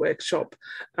first big workshop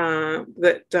and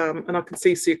I can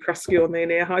see Sue Krusky on there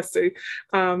now. Hi Sue.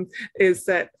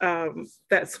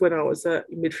 That's when I was a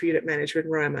midwifery unit manager in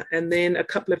Roma, and then a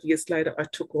couple of years later I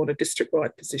took on a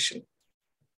district-wide position.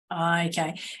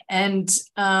 Okay. And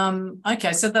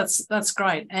okay, so that's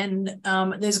great. And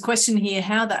there's a question here,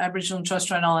 how the Aboriginal and Torres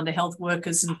Strait Islander health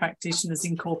workers and practitioners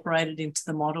incorporated into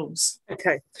the models.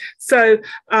 Okay, so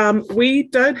we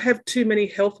don't have too many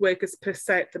health workers per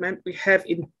se at the moment.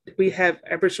 We have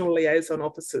Aboriginal liaison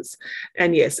officers,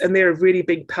 and yes, and they're a really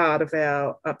big part of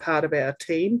our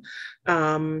team.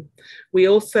 We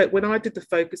also, when I did the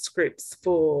focus groups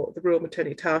for the Rural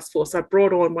Maternity Task Force, I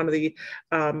brought on one of the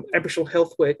Aboriginal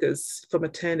health workers for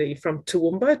maternity from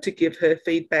Toowoomba to give her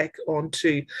feedback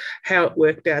onto how it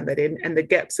worked down that end and the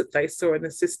gaps that they saw in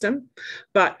the system.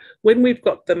 But when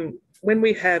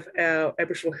we have our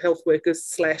Aboriginal health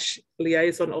workers /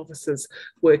 liaison officers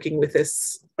working with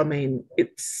us, I mean,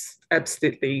 it's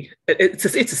absolutely, it's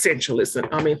essential, isn't it?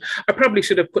 I mean, I probably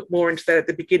should have put more into that at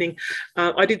the beginning.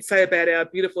 I did say about our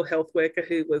beautiful health worker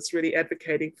who was really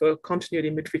advocating for continuity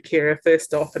of midwifery care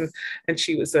first off, and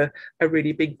she was a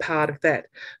really big part of that.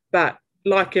 But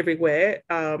like everywhere,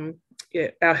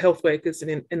 yeah, our health workers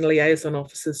and liaison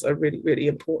officers are really, really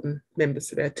important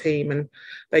members of our team, and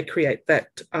they create that,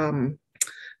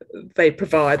 they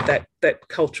provide that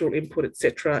cultural input,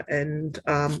 etc., and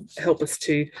help us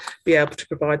to be able to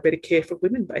provide better care for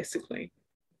women, basically.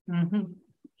 Mm-hmm.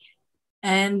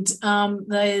 And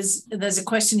there's a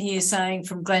question here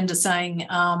from Glenda saying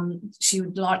she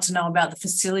would like to know about the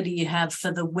facility you have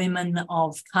for the women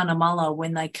of Cunnamulla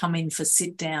when they come in for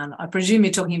sit down. I presume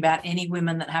you're talking about any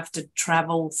women that have to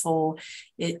travel for,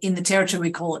 in the territory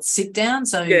we call it sit down.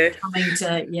 So yeah. Coming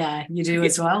to, yeah, you do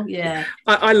as well. Yeah.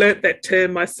 I learnt that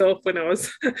term myself when I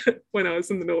was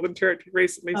in the Northern Territory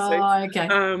recently. Oh,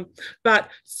 okay.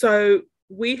 But so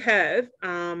we have,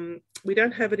 we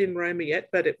don't have it in Roma yet,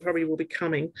 but it probably will be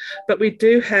coming. But we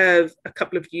do have a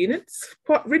couple of units,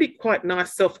 quite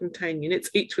nice self-contained units,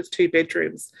 each with 2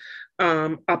 bedrooms,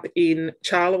 up in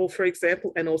Charleville, for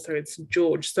example, and also in St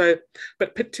George. So,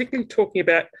 but particularly talking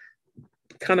about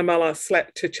Cunnamulla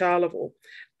to Charleville.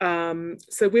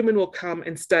 So women will come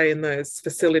and stay in those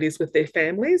facilities with their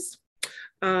families.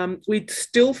 We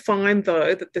still find,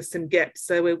 though, that there's some gaps.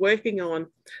 So we're working on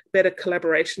better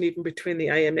collaboration even between the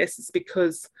AMSs,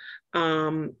 because,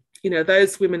 you know,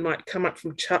 those women might come up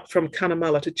from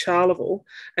Cunnamulla to Charleville,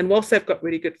 and whilst they've got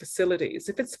really good facilities,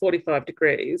 if it's 45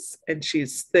 degrees and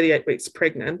she's 38 weeks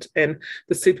pregnant and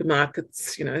the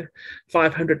supermarket's, you know,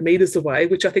 500 metres away,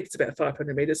 which I think it's about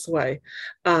 500 metres away,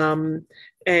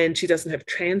 and she doesn't have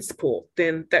transport,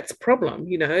 then that's a problem.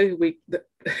 You know,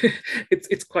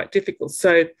 it's quite difficult.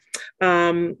 So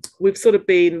we've sort of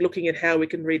been looking at how we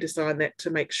can redesign that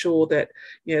to make sure that,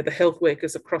 you know, the health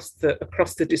workers across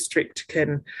the district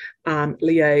can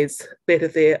liaise better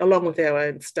there, along with our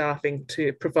own staffing,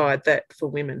 to provide that for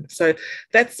women. So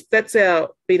that's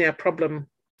been our problem.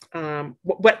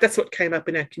 That's what came up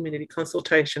in our community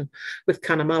consultation with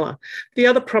Cunnamulla. The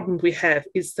other problem we have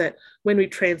is that when we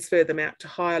transfer them out to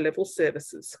higher level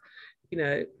services, you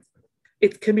know,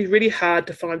 it can be really hard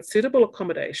to find suitable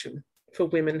accommodation for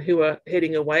women who are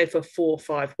heading away for 4 or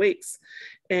 5 weeks.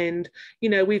 And, you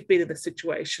know, we've been in a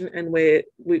situation, and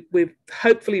we've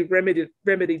hopefully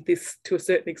remedied this to a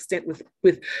certain extent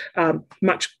with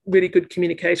much really good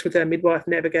communication with our midwife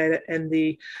navigator and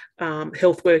the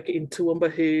health worker in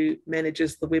Toowoomba who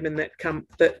manages the women that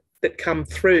come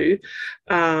through.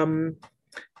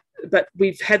 But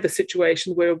we've had the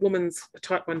situation where a woman's a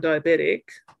type 1 diabetic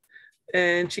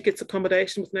and she gets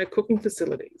accommodation with no cooking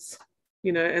facilities.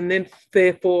 and then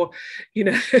therefore,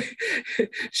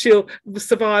 she'll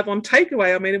survive on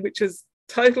takeaway. I mean, which is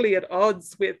totally at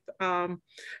odds with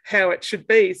how it should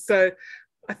be. So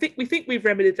we think we've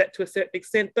remedied that to a certain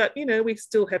extent, but we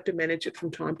still have to manage it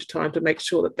from time to time to make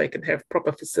sure that they can have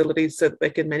proper facilities so that they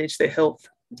can manage their health,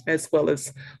 as well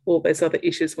as all those other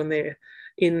issues when they're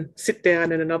sit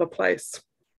down in another place.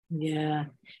 Yeah,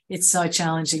 it's so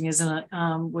challenging, isn't it?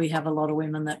 We have a lot of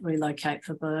women that relocate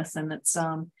for birth, and it's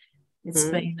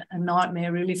been a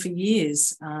nightmare really for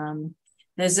years.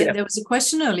 There was a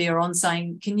question earlier on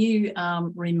saying, can you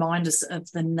remind us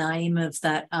of the name of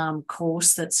that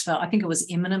course that's for, I think it was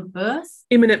imminent birth?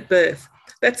 Imminent birth.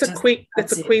 That's a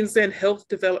Queensland Health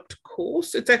developed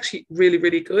course. It's actually really,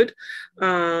 really good.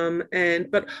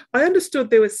 But I understood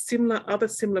there were other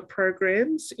similar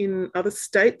programs in other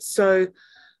states. So,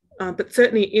 but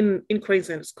certainly in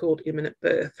Queensland, it's called Imminent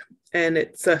Birth, and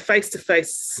it's a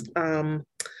face-to-face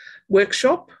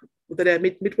workshop that our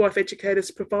midwife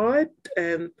educators provide,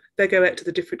 and they go out to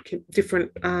the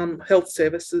different health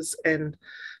services and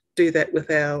do that with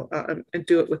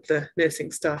with the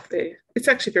nursing staff there. It's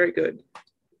actually very good.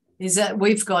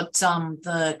 We've got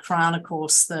the Karana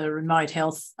course, the remote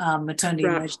health maternity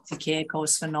emergency care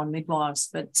course for non-midwives,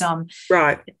 but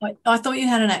I thought you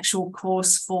had an actual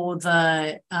course for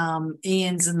the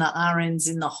ENs and the RNs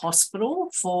in the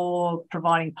hospital for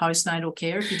providing postnatal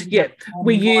care. If you didn't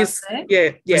we use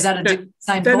there. Is that a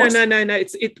same course? No.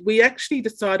 We actually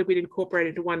decided we'd incorporate it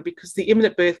into one because the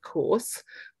imminent birth course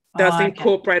does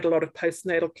incorporate a lot of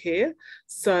postnatal care.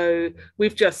 So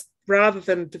we've just, rather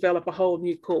than develop a whole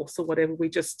new course or whatever, we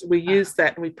use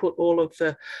that, and we put all of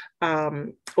the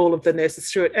nurses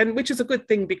through it, and which is a good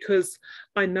thing, because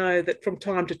I know that from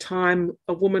time to time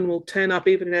a woman will turn up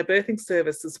even in our birthing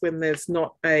services when there's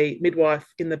not a midwife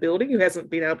in the building who hasn't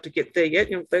been able to get there yet.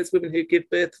 Those women who give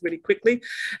birth really quickly,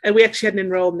 and we actually had an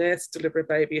enrolled nurse deliver a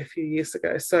baby a few years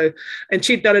ago. So, and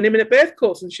she'd done an imminent birth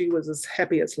course, and she was as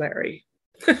happy as Larry.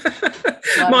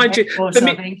 Mind you,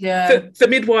 the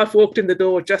midwife walked in the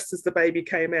door just as the baby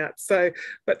came out. So,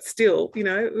 but still,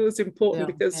 it was important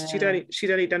because she'd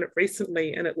only done it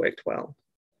recently, and it worked well.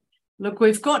 Look,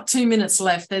 we've got 2 minutes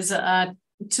left. There's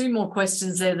two more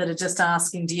questions there that are just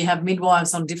asking, do you have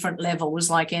midwives on different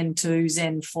levels like N2s,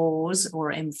 N4s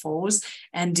or M4s?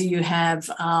 And do you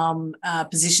have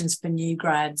positions for new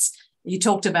grads? You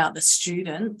talked about the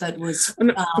student that was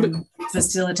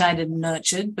facilitated and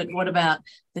nurtured, but what about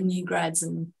the new grads?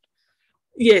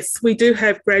 Yes, we do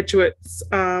have graduates.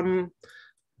 In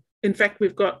fact,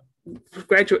 we've got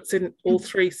graduates in all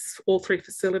three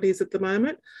facilities at the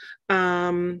moment.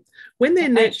 When they're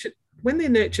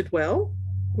nurtured well,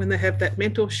 when they have that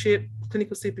mentorship,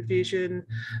 clinical supervision,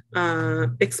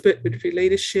 expert midwifery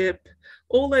leadership,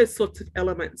 all those sorts of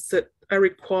elements that are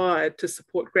required to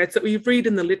support grads that we read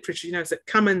in the literature, that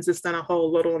Cummins has done a whole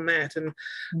lot on that. And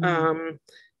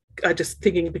I just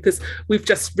thinking, because we've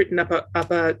just written up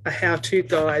a how-to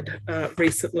guide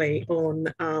recently on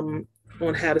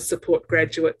how to support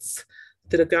graduates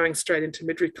that are going straight into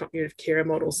midwifery continuity of care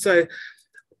models. So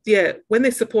yeah, when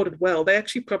they're supported well, they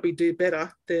actually probably do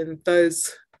better than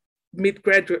those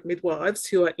graduate midwives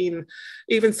who are in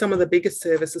even some of the bigger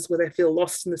services where they feel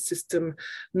lost in the system,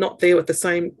 not there with the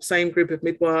same group of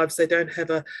midwives. They don't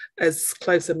have as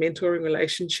close a mentoring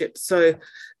relationship. So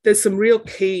there's some real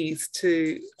keys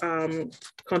to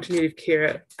continuity of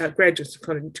care, graduates of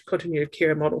continuity of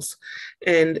care models,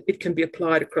 and it can be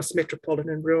applied across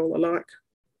metropolitan and rural alike.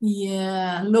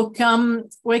 Yeah, look,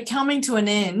 we're coming to an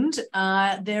end.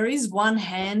 There is one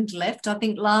hand left. I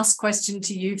think last question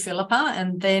to you, Philippa,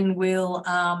 and then we'll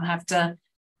have to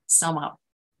sum up.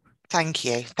 Thank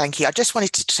you. I just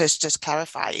wanted to just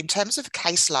clarify, in terms of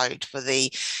caseload for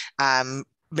the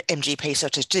MGP, so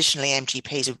traditionally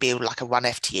MGPs would be like a 1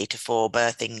 FTE to 4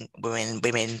 birthing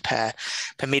women per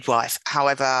midwife.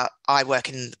 However, I work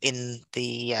in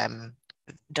the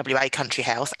WA country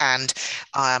health, and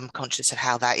I'm conscious of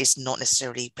how that is not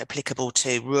necessarily applicable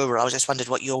to rural. I just wondered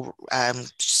what your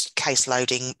case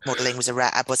loading modelling was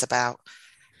about.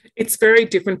 It's very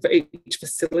different for each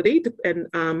facility, and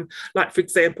like, for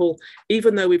example,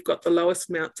 even though we've got the lowest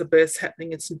amounts of births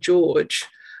happening in St George,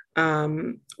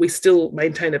 we still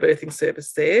maintain a birthing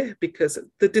service there because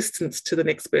the distance to the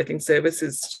next birthing service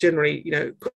is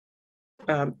generally,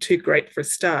 too great for a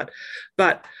start.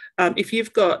 But if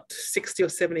you've got 60 or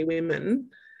 70 women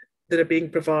that are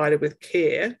being provided with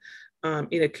care,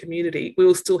 in a community, we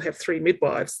will still have 3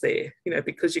 midwives there,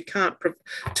 because you can't,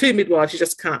 2 midwives, you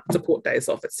just can't support days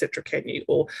off, etc., can you,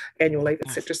 or annual leave,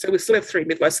 etc. So we still have 3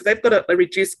 midwives. So they've got a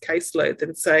reduced caseload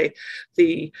than, say,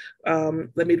 the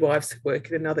midwives who work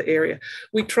in another area.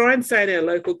 We try and say in our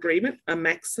local agreement a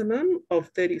maximum of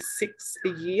 36 a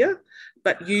year,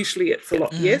 but usually it's a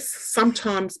lot less.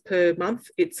 Sometimes per month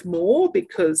it's more,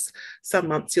 because some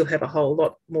months you'll have a whole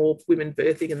lot more women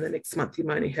birthing and the next month you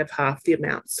only have half the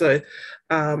amount. So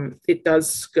it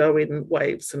does go in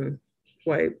waves and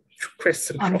crests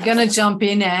and troughs. I'm going to jump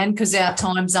in, Anne, because our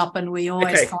time's up and we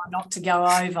always try not to go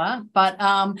over. But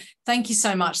thank you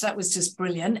so much. That was just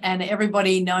brilliant. And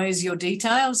everybody knows your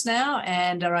details now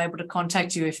and are able to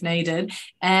contact you if needed.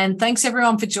 And thanks,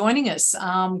 everyone, for joining us.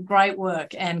 Great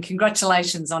work, and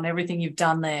congratulations on everything you've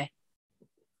done there.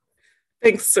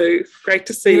 Thanks, Sue. Great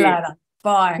to see you. Later.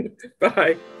 Bye.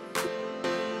 Bye.